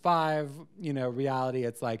 9 to 5, you know, reality,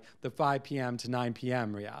 it's like the 5 p.m. to 9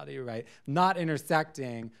 p.m. reality, right? Not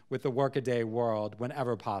intersecting with the workaday world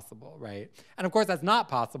whenever possible, right? And of course, that's not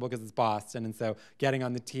possible because it's Boston. And so getting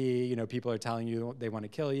on the T, you know, people are telling you they want to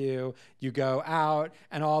kill you. You go out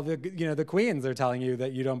and all the, you know, the queens are telling you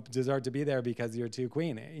that you don't deserve to be there because you're too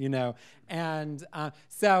queenie, you know? And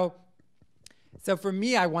so for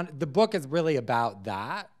me, the book is really about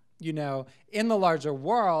that, you know, in the larger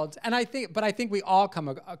world. And I think we all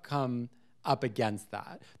come up against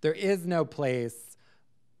that. There is no place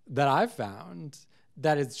that I've found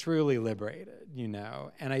that is truly liberated, you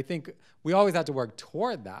know. And I think we always have to work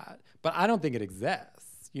toward that, but I don't think it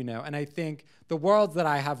exists, you know. And I think the worlds that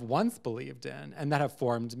I have once believed in and that have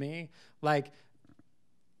formed me, like,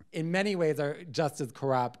 in many ways are just as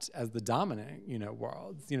corrupt as the dominant, you know,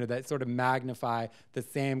 worlds, you know, that sort of magnify the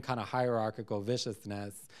same kind of hierarchical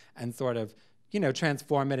viciousness and sort of, you know,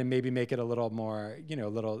 transform it and maybe make it a little more, you know, a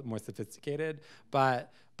little more sophisticated,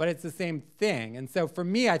 but it's the same thing. And so for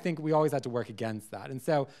me, I think we always have to work against that. And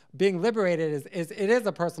so being liberated is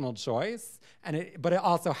a personal choice, but it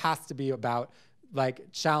also has to be about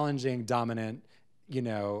like challenging dominant, you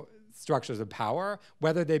know, structures of power,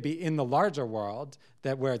 whether they be in the larger world,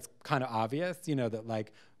 that where it's kind of obvious, you know, that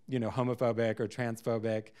like, you know, homophobic or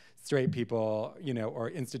transphobic straight people, you know, or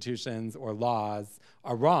institutions or laws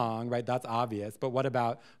are wrong, right? That's obvious. But what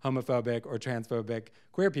about homophobic or transphobic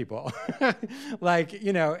queer people? Like,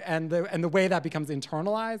 you know, and the way that becomes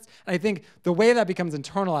internalized. And I think the way that becomes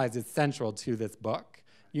internalized is central to this book.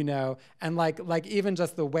 You know, and like even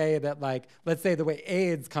just the way that, like, let's say the way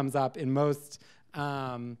AIDS comes up in most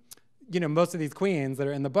you know, most of these queens that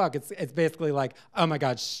are in the book, it's basically like, oh my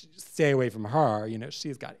God, stay away from her, you know,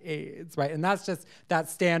 she's got AIDS, right? And that's just that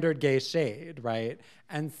standard gay shade, right?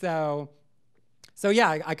 And so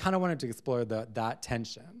yeah, I kind of wanted to explore that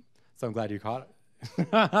tension. So I'm glad you caught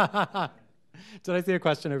it. Did I see a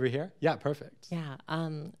question over here? Yeah, perfect. Yeah,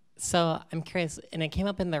 so I'm curious, and it came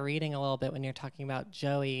up in the reading a little bit when you're talking about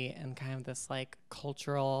Joey and kind of this like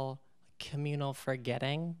cultural, communal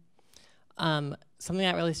forgetting. Something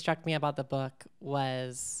that really struck me about the book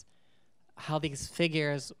was how these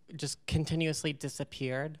figures just continuously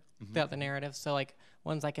disappeared throughout the narrative. So like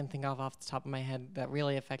ones I can think of off the top of my head that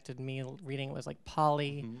really affected me reading was like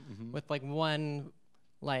Polly with like one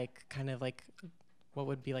like kind of like what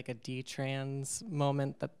would be like a detrans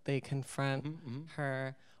moment that they confront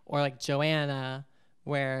her, or like Joanna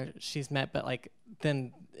where she's met but like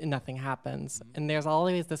then nothing happens. And there's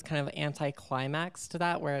always this kind of anti-climax to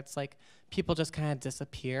that where it's like people just kind of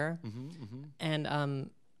disappear. And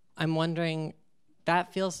I'm wondering,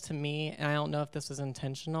 that feels to me, and I don't know if this was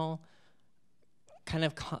intentional, kind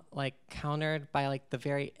of like countered by like the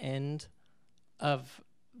very end of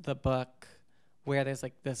the book where there's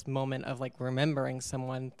like this moment of like remembering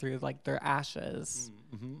someone through like their ashes.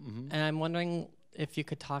 And I'm wondering if you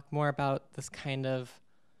could talk more about this kind of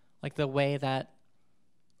like the way that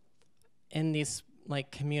in these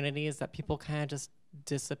like communities that people kind of just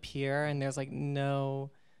disappear and there's like no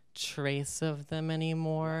trace of them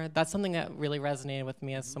anymore. That's something that really resonated with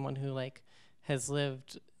me as someone who like has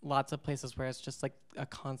lived lots of places where it's just like a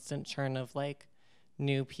constant churn of like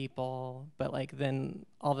new people, but like then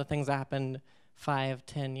all the things that happened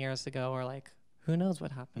 5-10 years ago are like, who knows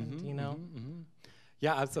what happened, you know?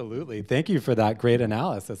 Yeah, absolutely. Thank you for that great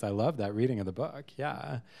analysis. I love that reading of the book.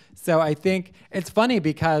 Yeah. So I think it's funny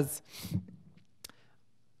because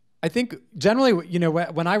I think generally, you know,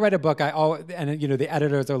 when I write a book, and you know, the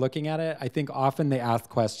editors are looking at it, I think often they ask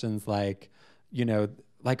questions like, you know,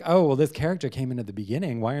 like, oh, well, this character came in at the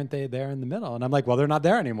beginning. Why aren't they there in the middle? And I'm like, well, they're not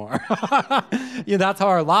there anymore. You know, that's how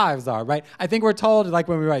our lives are, right? I think we're told, like,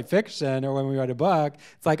 when we write fiction or when we write a book,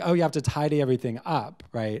 it's like, oh, you have to tidy everything up,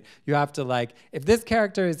 right? You have to, like, if this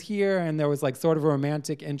character is here and there was, like, sort of a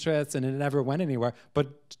romantic interest and it never went anywhere,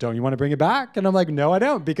 but don't you want to bring it back? And I'm like, no, I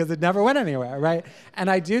don't, because it never went anywhere, right?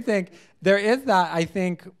 And I do think there is that, I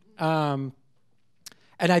think,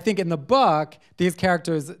 and I think in the book, these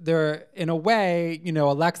characters, they're in a way,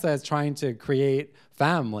 Alexa is trying to create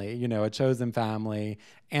family, a chosen family,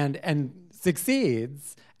 and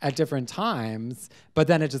succeeds at different times, but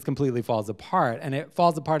then it just completely falls apart. And it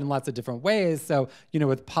falls apart in lots of different ways. So,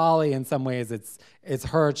 with Polly, in some ways, it's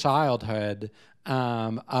her childhood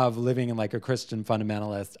of living in like a Christian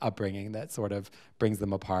fundamentalist upbringing that sort of brings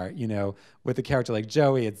them apart. With a character like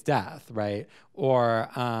Joey, it's death, right? Or,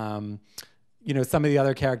 some of the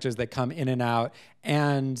other characters that come in and out.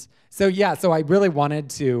 And so, so I really wanted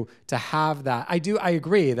to have that. I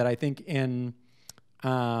agree that I think in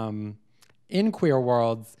queer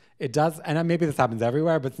worlds, it does, and maybe this happens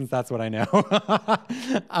everywhere, but since that's what I know.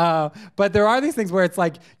 But there are these things where it's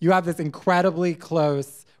like you have this incredibly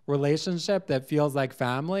close relationship that feels like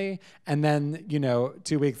family, and then,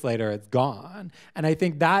 2 weeks later, it's gone. And I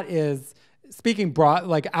think that is, speaking broad,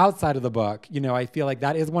 like outside of the book, I feel like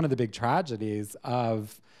that is one of the big tragedies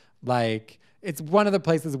of, like, it's one of the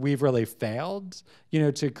places we've really failed,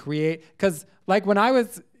 to create, because like when I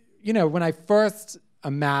was, when I first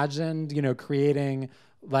imagined, creating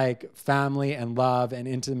like family and love and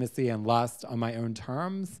intimacy and lust on my own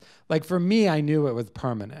terms, like for me, I knew it was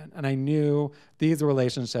permanent. And I knew these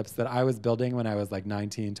relationships that I was building when I was like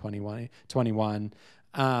 19, 21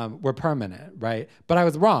 were permanent, right? But I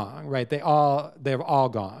was wrong, right? They've all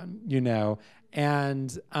gone,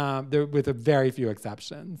 and they're with a very few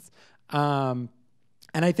exceptions. And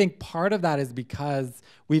I think part of that is because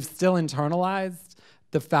we've still internalized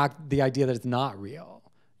the idea that it's not real,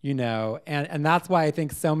 and that's why I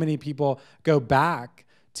think so many people go back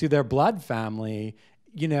to their blood family,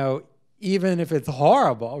 even if it's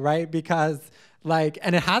horrible, right? Because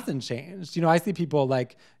and it hasn't changed. I see people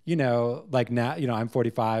like now, I'm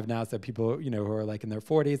 45 now, so people, who are like in their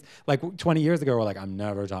 40s, like 20 years ago were like, I'm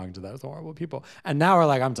never talking to those horrible people. And now we're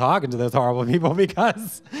like, I'm talking to those horrible people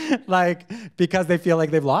because they feel like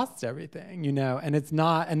they've lost everything, and it's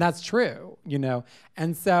not, and that's true,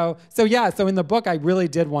 And so in the book, I really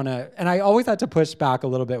did want to, and I always had to push back a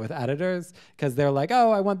little bit with editors because they're like, oh,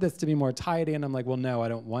 I want this to be more tidy. And I'm like, well, no, I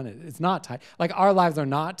don't want it. It's not tidy. Like, our lives are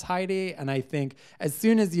not tidy. And I think as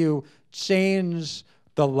soon as you change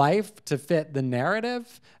the life to fit the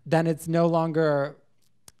narrative, then it's no longer,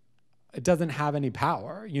 it doesn't have any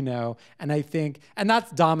power, And I think, and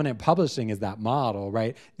that's dominant publishing, is that model,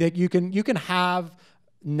 right? That you can have,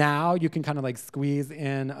 now you can kind of like squeeze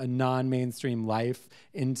in a non-mainstream life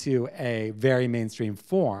into a very mainstream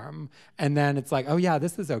form. And then it's like, oh yeah,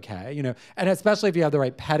 this is okay, And especially if you have the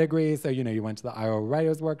right pedigree. So, you went to the Iowa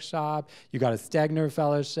Writers Workshop, you got a Stegner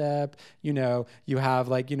Fellowship, you have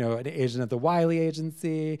like, an agent at the Wiley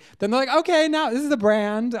Agency. Then they're like, okay, now this is a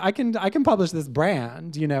brand. I can publish this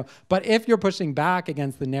brand, But if you're pushing back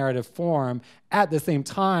against the narrative form at the same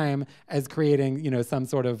time as creating, some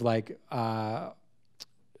sort of like,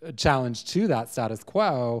 challenge to that status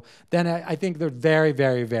quo, then I think there are very,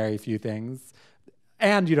 very, very few things,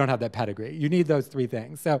 and you don't have that pedigree. You need those three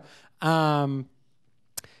things. So I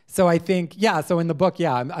think, so in the book,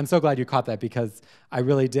 I'm so glad you caught that, because I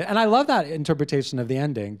really did. And I love that interpretation of the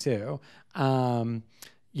ending too.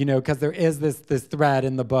 Because there is this thread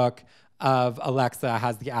in the book of Alexa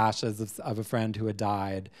has the ashes of a friend who had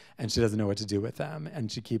died, and she doesn't know what to do with them.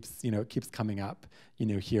 And she keeps coming up,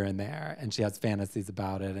 here and there, and she has fantasies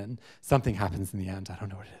about it, and something happens in the end. I don't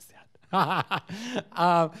know what it is yet.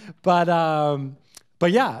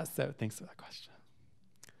 But yeah, so thanks for that question.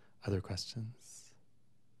 Other questions?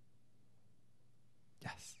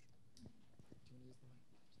 Yes.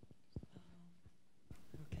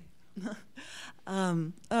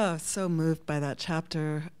 So moved by that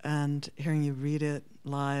chapter and hearing you read it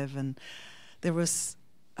live, and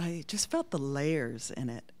I just felt the layers in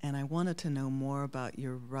it, and I wanted to know more about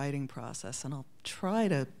your writing process, and I'll try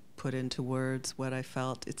to put into words what I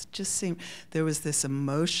felt. It just seemed there was this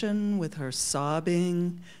emotion with her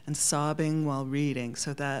sobbing while reading,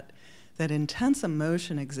 so that intense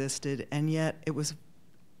emotion existed, and yet it was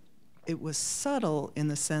subtle in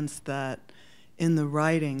the sense that in the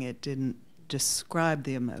writing it didn't describe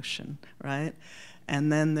the emotion, right?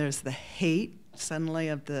 And then there's the hate suddenly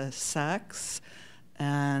of the sex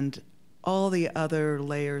and all the other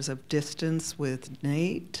layers of distance with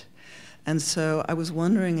Nate. And so I was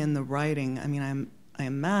wondering in the writing, I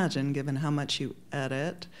imagine, given how much you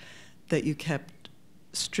edit, that you kept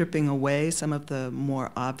stripping away some of the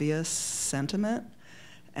more obvious sentiment.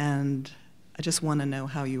 And I just want to know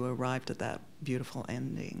how you arrived at that beautiful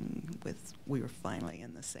ending with we were finally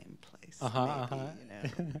in the same place.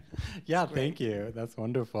 Yeah, thank you. That's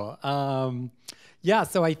wonderful.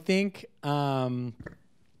 So I think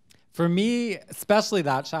for me, especially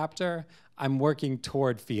that chapter, I'm working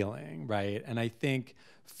toward feeling, right? And I think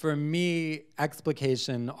for me,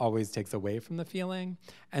 explication always takes away from the feeling.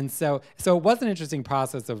 And so it was an interesting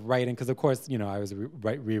process of writing, because of course, I was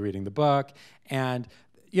rereading the book, and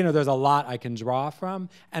there's a lot I can draw from.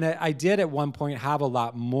 And I did at one point have a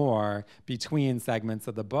lot more between segments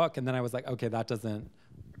of the book, and then I was like, okay,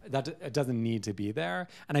 it doesn't need to be there.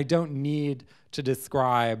 And I don't need to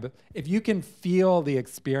describe. If you can feel the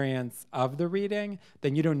experience of the reading,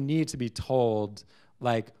 then you don't need to be told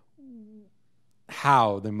like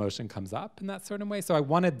how the emotion comes up in that certain way. So I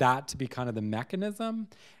wanted that to be kind of the mechanism.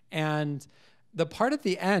 And the part at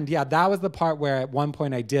the end, yeah, that was the part where at one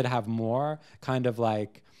point I did have more kind of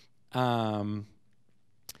like, and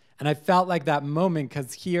I felt like that moment,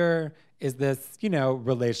 because here is this,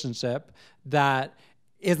 relationship that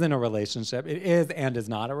isn't a relationship. It is and is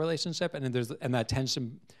not a relationship, and that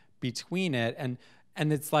tension between it, and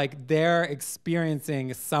it's like they're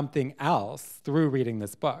experiencing something else through reading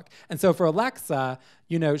this book. And so for Alexa,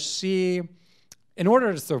 she, in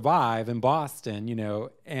order to survive in Boston,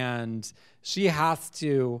 and she has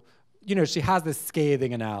to, she has this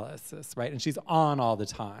scathing analysis, right? And she's on all the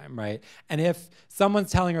time, right? And if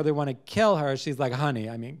someone's telling her they want to kill her, she's like, honey,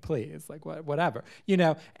 I mean, please, like whatever,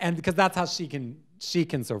 and because that's how she can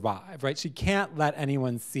survive, right? She can't let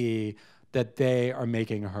anyone see that they are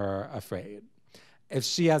making her afraid. If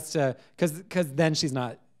she has to, because then she's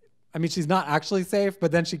not actually safe,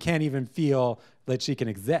 but then she can't even feel that she can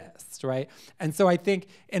exist, right? And so I think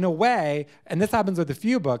in a way, and this happens with a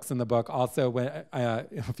few books in the book also, when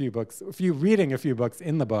reading a few books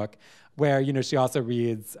in the book, where, she also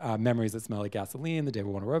reads Memories That Smell Like Gasoline, the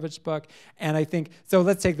David Wojnarowicz book. And I think, so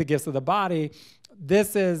let's take The Gifts of the Body.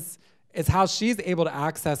 This is how she's able to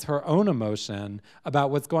access her own emotion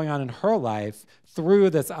about what's going on in her life through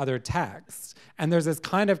this other text. And there's this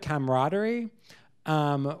kind of camaraderie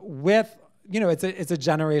with, it's a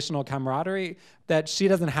generational camaraderie that she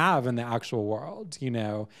doesn't have in the actual world,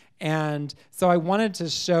 And so I wanted to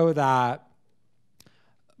show that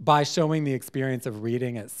by showing the experience of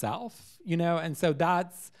reading itself, And so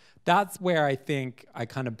that's where I think I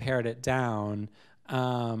kind of pared it down.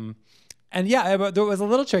 And yeah, it was a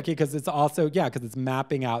little tricky because it's also, because it's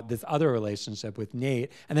mapping out this other relationship with Nate.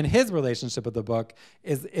 And then his relationship with the book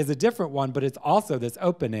is a different one, but it's also this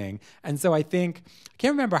opening. And so I can't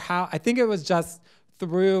remember how, I think it was just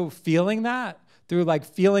through feeling that, through like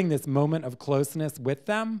feeling this moment of closeness with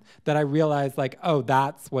them, that I realized like, oh,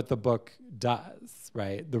 that's what the book does,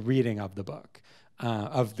 right? The reading of the book,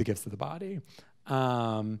 of The Gifts of the Body.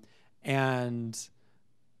 And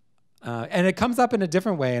it comes up in a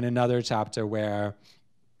different way in another chapter where,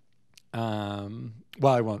 well,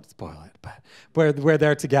 I won't spoil it, but where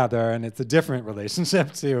they're together, and it's a different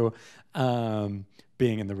relationship to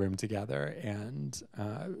being in the room together and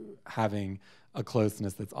having a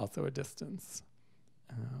closeness that's also a distance.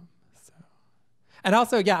 And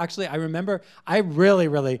also, actually, I remember I really,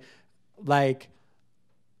 really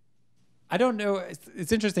I don't know,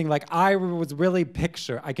 it's interesting, like I was really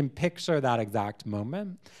I can picture that exact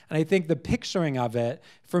moment. And I think the picturing of it,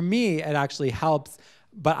 for me, it actually helps,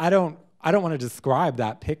 but I don't want to describe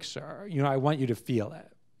that picture. I want you to feel it,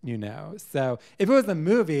 So if it was a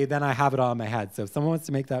movie, then I have it all in my head. So if someone wants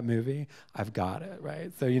to make that movie, I've got it,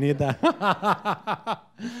 right? So you need that.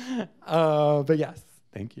 But yes,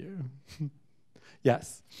 thank you.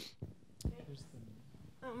 Yes.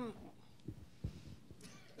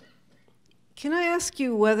 Can I ask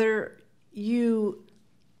you whether you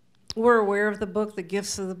were aware of the book, The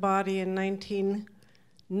Gifts of the Body, in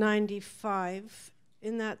 1995,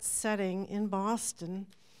 in that setting in Boston,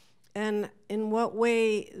 and in what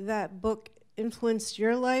way that book influenced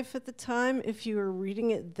your life at the time, if you were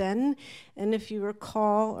reading it then, and if you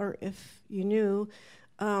recall, or if you knew,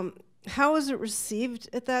 how was it received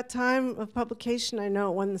at that time of publication? I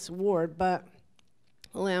know it won this award, but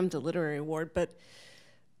Lambda Literary Award, but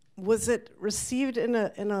was it received in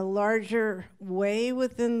a larger way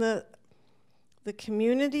within the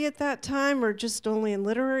community at that time, or just only in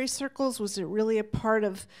literary circles? Was it really a part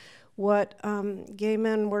of what gay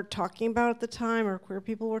men were talking about at the time, or queer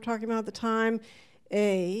people were talking about at the time?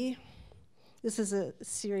 This is a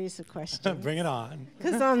series of questions. Bring it on.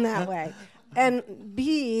 Because I'm that way. And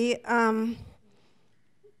B,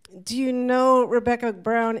 do you know Rebecca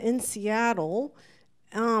Brown in Seattle?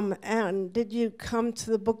 And did you come to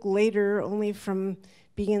the book later, only from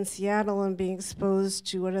being in Seattle and being exposed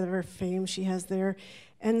to whatever fame she has there?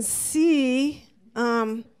 And C,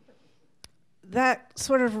 that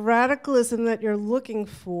sort of radicalism that you're looking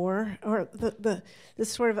for, or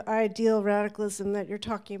this sort of ideal radicalism that you're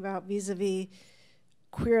talking about vis-a-vis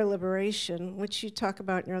queer liberation, which you talk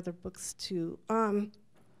about in your other books too.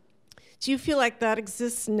 Do you feel like that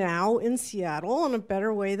exists now in Seattle in a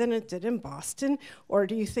better way than it did in Boston? Or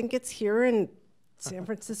do you think it's here in San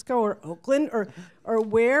Francisco or Oakland? Or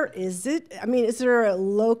where is it? I mean, is there a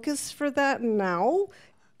locus for that now?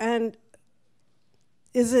 And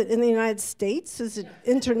is it in the United States? Is it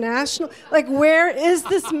international? Like, where is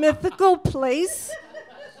this mythical place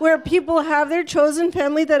where people have their chosen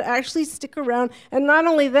family that actually stick around? And not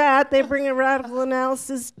only that, they bring a radical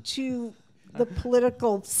analysis to the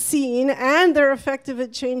political scene, and they're effective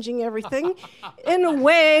at changing everything in a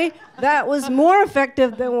way that was more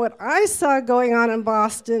effective than what I saw going on in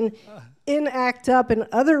Boston, in ACT UP and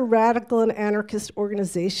other radical and anarchist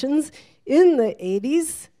organizations in the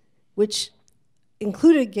 80s, which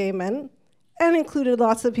included gay men and included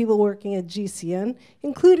lots of people working at GCN,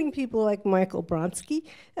 including people like Michael Bronsky,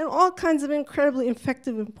 and all kinds of incredibly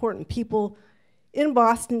effective, important people in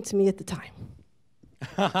Boston to me at the time.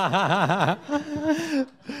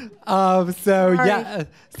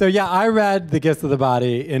 So yeah, I read The Gifts of the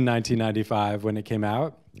Body in 1995 when it came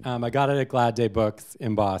out. I got it at Glad Day Books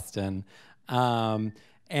in Boston, and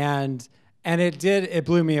it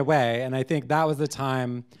blew me away. And I think that was a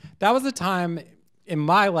time in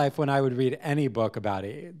my life when I would read any book about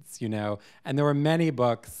AIDS, you know. And there were many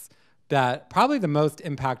books that probably the most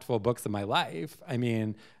impactful books of my life. I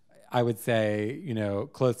mean, I would say, you know,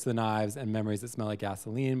 Close to the Knives and Memories That Smell Like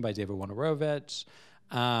Gasoline by David Wojnarowicz.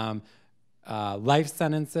 Life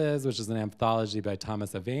Sentences, which is an anthology by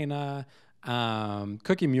Thomas Avena.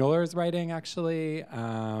 Cookie Mueller's writing, actually.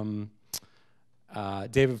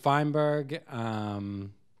 David Feinberg.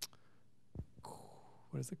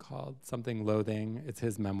 What is it called? Something Loathing. It's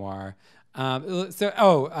his memoir.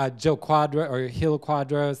 Jill Quadros, or Gil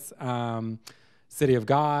Quadros, City of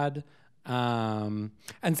God. And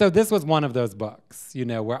so this was one of those books, you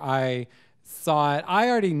know, where I saw it. I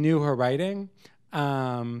already knew her writing.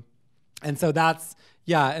 And so that's,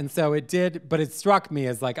 yeah, and so it did, but it struck me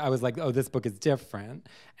as like, I was like, oh, this book is different.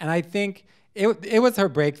 And I think it was her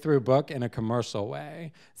breakthrough book in a commercial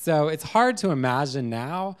way. So it's hard to imagine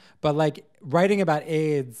now, but like writing about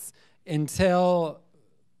AIDS until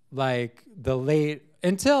like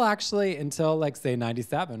until like say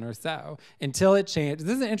 97 or so, until it changed.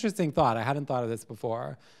 This is an interesting thought. I hadn't thought of this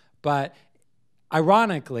before, but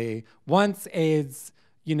ironically, once AIDS,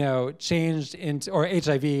 you know, changed into, or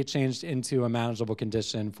HIV changed into a manageable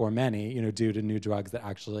condition for many, you know, due to new drugs that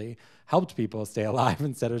actually helped people stay alive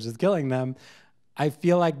instead of just killing them, I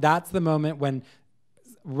feel like that's the moment when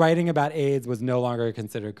writing about AIDS was no longer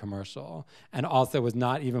considered commercial, and also was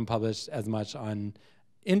not even published as much on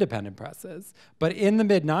independent presses. But in the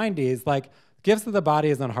mid-90s, like, Gifts of the Body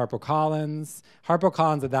is on HarperCollins.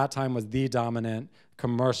 HarperCollins at that time was the dominant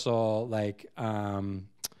commercial, like,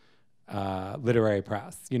 literary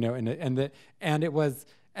press, you know, and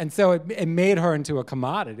so it made her into a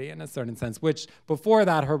commodity in a certain sense, which before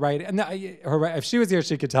that her writing, and if she was here,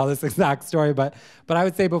 she could tell this exact story, but I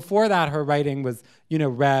would say before that her writing was, you know,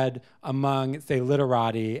 read among, say,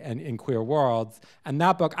 literati and in queer worlds. And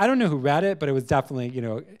that book, I don't know who read it, but it was definitely, you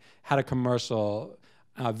know, had a commercial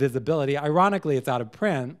visibility. Ironically, it's out of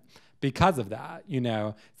print because of that, you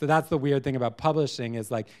know. So that's the weird thing about publishing, is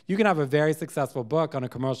like, you can have a very successful book on a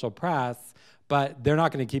commercial press, but they're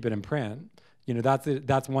not going to keep it in print. You know,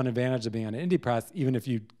 that's one advantage of being on an indie press. Even if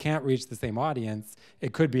you can't reach the same audience,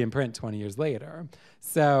 it could be in print 20 years later.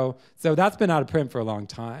 So that's been out of print for a long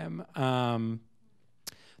time.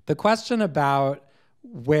 The question about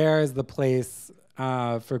where is the place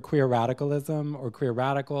for queer radicalism or queer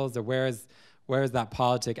radicals, or where is that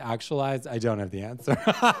politic actualized? I don't have the answer,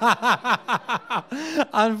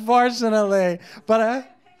 unfortunately. But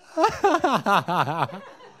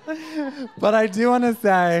I do want to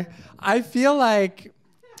say, I feel like,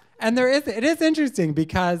 and it is interesting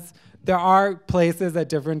because there are places at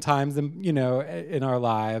different times in, you know, in our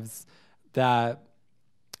lives that,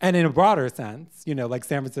 and in a broader sense, you know, like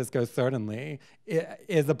San Francisco certainly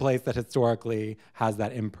is a place that historically has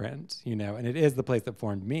that imprint, you know, and it is the place that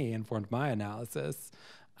formed me and formed my analysis.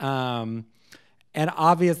 And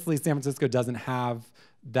obviously San Francisco doesn't have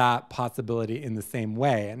that possibility in the same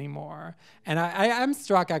way anymore. And I'm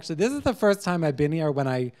struck, actually. This is the first time I've been here when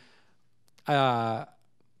I've had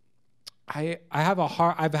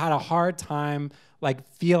a hard time like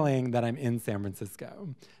feeling that I'm in San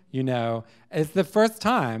Francisco. You know, it's the first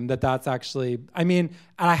time that's actually, I mean,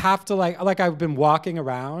 and I have to like I've been walking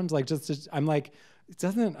around, like I'm like,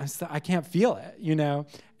 I can't feel it, you know?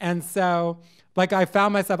 And so, like, I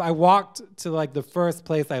found myself, I walked to like the first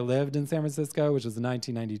place I lived in San Francisco, which was in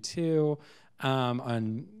 1992.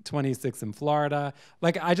 on 26 in Florida.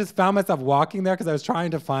 Like, I just found myself walking there because I was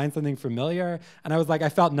trying to find something familiar, and I was like, I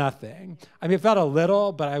felt nothing. I mean, it felt a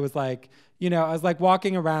little, but I was like, I was like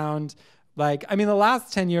walking around. Like, I mean, the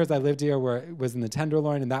last 10 years I lived here was in the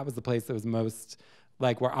Tenderloin, and that was the place that was most,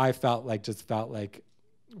 like, where I felt like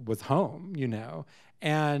was home,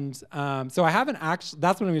 And so I haven't actually,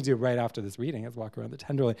 that's what I'm gonna do right after this reading, is walk around the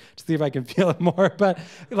Tenderloin to see if I can feel it more. But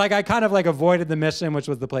like, I kind of like avoided the Mission, which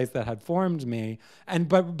was the place that had formed me.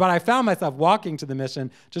 But I found myself walking to the Mission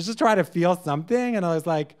to just try to feel something. And I was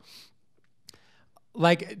like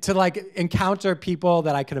to encounter people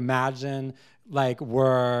that I could imagine like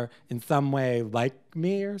were in some way like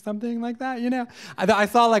me or something like that, I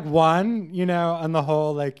saw like one, on the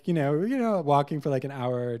whole, like, walking for like an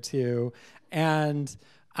hour or two. And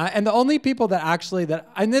the only people that actually I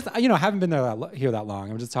haven't been here that long.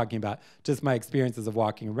 I'm just talking about just my experiences of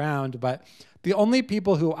walking around. But the only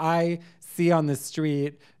people who I see on the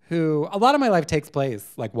street who, a lot of my life takes place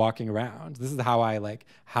like walking around. This is how I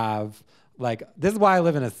this is why I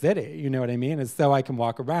live in a city, you know what I mean? Is so I can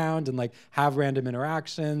walk around and like have random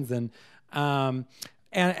interactions. And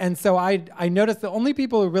so I noticed the only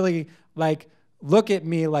people who really like look at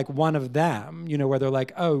me like one of them, where they're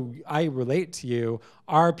like, oh, I relate to you,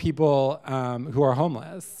 are people who are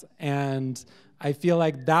homeless. And I feel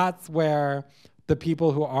like that's where the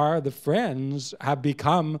people who are the fringe have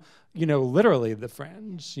become, literally the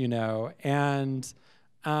fringe, And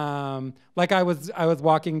like I was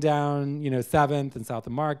walking down, 7th and South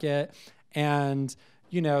of Market, and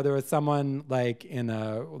there was someone like in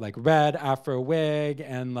a like red Afro wig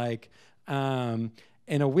and like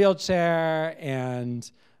in a wheelchair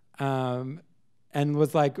and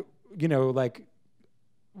was like,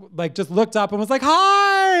 like just looked up and was like,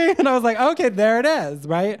 hi, and I was like, okay, there it is,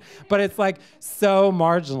 right? But it's like so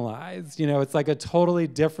marginalized, it's like a totally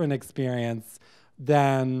different experience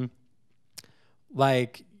than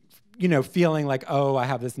like, feeling like, oh, I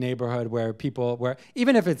have this neighborhood where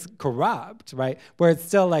even if it's corrupt, right, where it's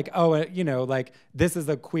still like, oh, like this is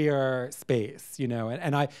a queer space,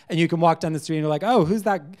 and you can walk down the street and you're like, oh, who's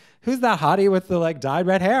that hottie with the like dyed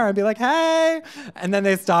red hair, and be like, hey, and then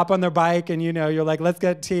they stop on their bike and you're like, let's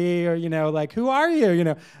get tea, or like, who are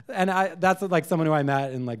you, and that's like someone who I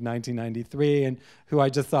met in like 1993 and who I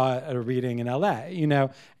just saw at a reading in LA,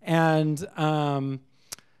 and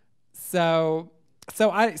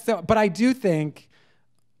but I do think,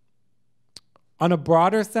 on a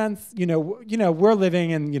broader sense, we're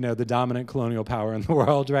living in, the dominant colonial power in the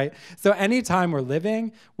world, right? So anytime we're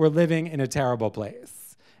living in a terrible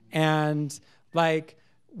place. And like,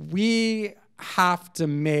 we have to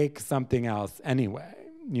make something else anyway,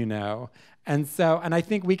 And I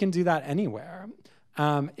think we can do that anywhere.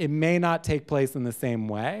 It may not take place in the same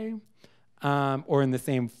way, or in the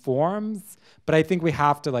same forms, but I think we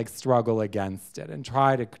have to like struggle against it and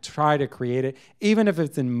try to create it, even if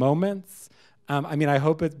it's in moments. I mean, I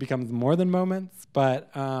hope it becomes more than moments, but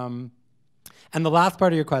and the last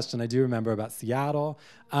part of your question, I do remember about Seattle,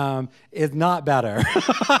 is not better.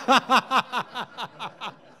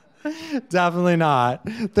 Definitely not.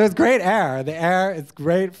 There's great air. The air is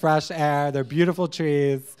great, fresh air. There are beautiful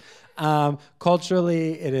trees.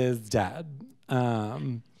 Culturally, it is dead.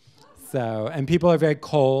 And people are very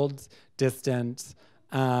cold, distant.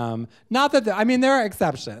 Not that there are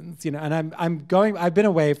exceptions, and I've been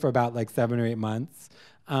away for about like 7 or 8 months.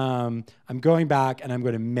 I'm going back and I'm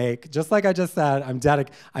going to make, just like I just said,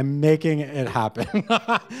 I'm making it happen.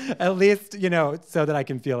 At least, so that I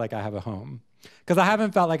can feel like I have a home. Because I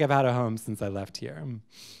haven't felt like I've had a home since I left here. Well,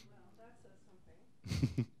 that says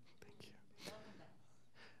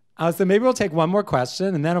something. So maybe we'll take one more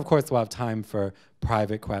question, and then of course we'll have time for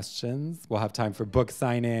private questions. We'll have time for book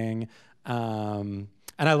signing. And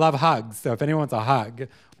I love hugs, so if anyone wants a hug,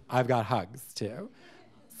 I've got hugs too.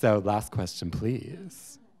 So last question,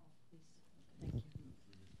 please.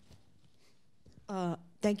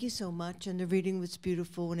 Thank you so much, and the reading was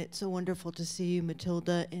beautiful, and it's so wonderful to see you,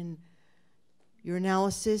 Mattilda, and your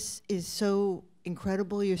analysis is so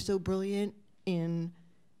incredible, you're so brilliant, and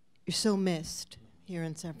you're so missed here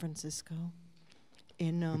in San Francisco.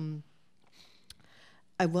 And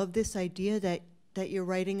I love this idea that you're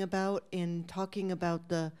writing about and talking about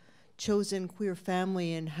the chosen queer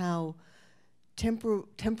family and how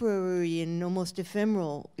temporary and almost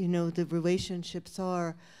ephemeral, the relationships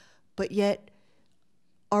are, but yet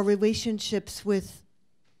our relationships with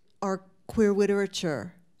our queer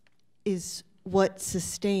literature is what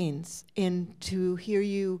sustains. And to hear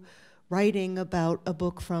you writing about a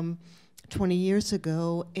book from 20 years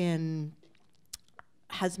ago and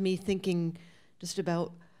has me thinking just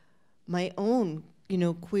about my own,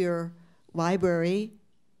 queer library,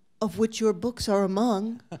 of which your books are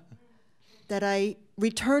among, that I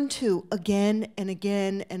return to again and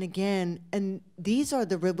again and again. And these are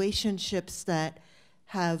the relationships that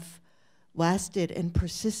have lasted and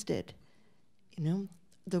persisted, you know,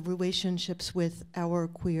 the relationships with our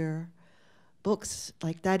queer books.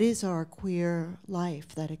 Like, that is our queer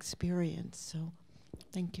life, that experience. So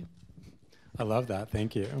thank you. I love that.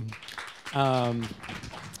 Thank you.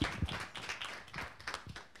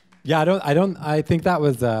 Yeah, I think that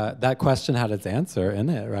was, that question had its answer in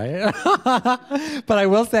it, right? But I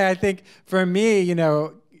will say, I think for me, you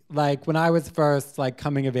know, like when I was first like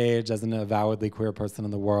coming of age as an avowedly queer person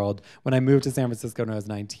in the world, when I moved to San Francisco when I was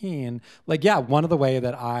 19, like, yeah, one of the way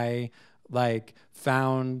that I like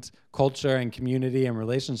found culture and community and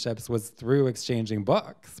relationships was through exchanging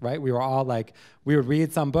books, right? We were all like, we would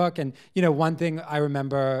read some book, and, you know, one thing I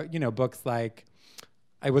remember, you know, books like,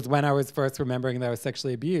 it was when I was first remembering that I was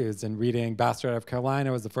sexually abused, and reading Bastard Out of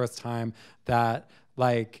Carolina was the first time that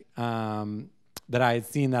like, that I had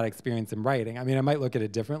seen that experience in writing. I mean, I might look at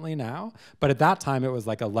it differently now, but at that time it was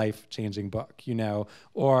like a life-changing book, you know,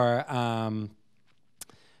 or,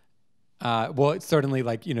 well, certainly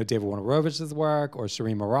like, you know, David Wojnarowicz's work, or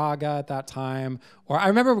Shireen Moraga at that time. Or I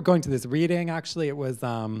remember going to this reading, actually, it was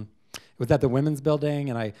at the Women's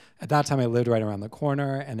Building, and at that time I lived right around the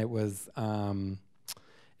corner, and it was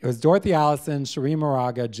Dorothy Allison, Shireen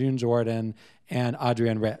Moraga, June Jordan, and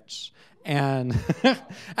Adrienne Rich. And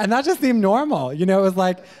and that just seemed normal, you know. It was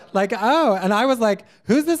like oh, and I was like,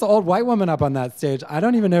 who's this old white woman up on that stage? I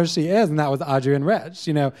don't even know who she is. And that was Adrienne Rich,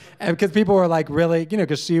 you know, and because people were like really, you know,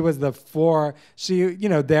 because she was you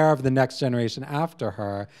know, there of the next generation after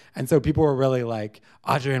her, and so people were really like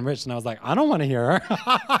Adrienne Rich, and I was like, I don't want to hear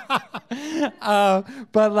her.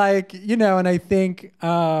 But like, you know, and I think.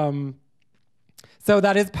 So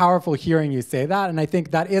that is powerful hearing you say that, and I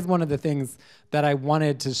think that is one of the things that I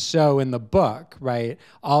wanted to show in the book, right?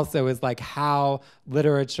 Also is like how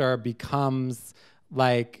literature becomes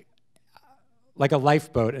like a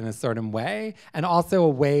lifeboat in a certain way, and also a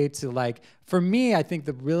way to like, for me, I think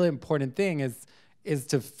the really important thing is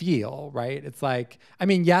to feel, right? It's like, I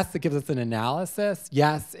mean, yes, it gives us an analysis.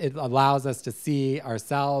 Yes, it allows us to see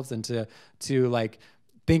ourselves and to like,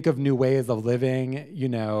 think of new ways of living, you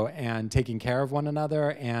know, and taking care of one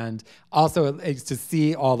another. And also it's to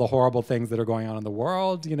see all the horrible things that are going on in the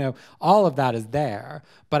world, you know, all of that is there.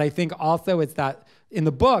 But I think also it's that in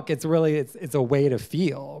the book, it's really, it's a way to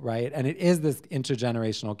feel, right? And it is this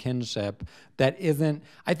intergenerational kinship that isn't,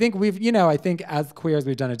 I think I think as queers,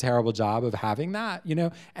 we've done a terrible job of having that, you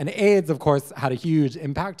know? And AIDS, of course, had a huge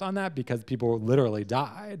impact on that because people literally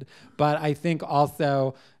died. But I think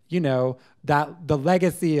also, you know, that the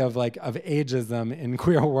legacy of ageism in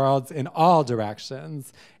queer worlds in all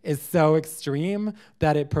directions is so extreme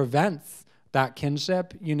that it prevents that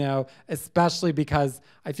kinship, you know, especially because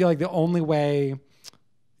I feel like the only way,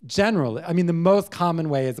 generally, I mean, the most common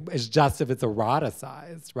way is just if it's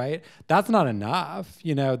eroticized, right? That's not enough,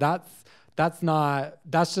 you know, that's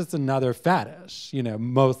just another fetish, you know,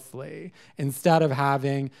 mostly. Instead of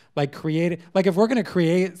having if we're gonna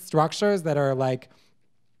create structures that are like,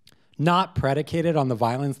 not predicated on the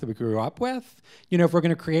violence that we grew up with. You know, if we're going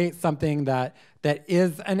to create something that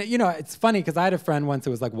is, and you know, it's funny because I had a friend once who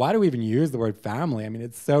was like, why do we even use the word family? I mean,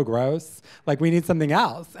 it's so gross. Like, we need something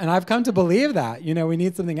else. And I've come to believe that, you know, we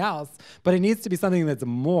need something else, but it needs to be something that's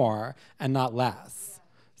more and not less.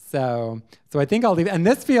 So I think I'll leave it. And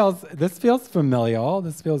this feels familial.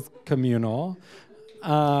 This feels communal.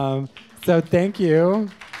 So thank you.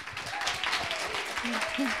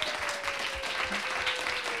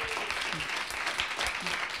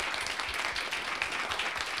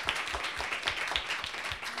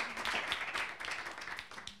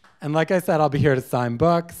 And like I said, I'll be here to sign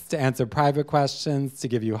books, to answer private questions, to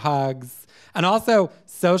give you hugs, and also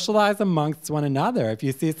socialize amongst one another. If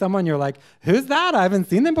you see someone, you're like, who's that? I haven't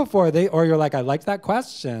seen them before. Or you're like, I liked that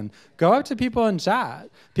question. Go up to people and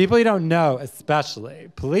chat. People you don't know,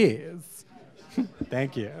 especially. Please.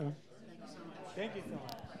 Thank you. Thank you so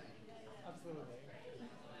much.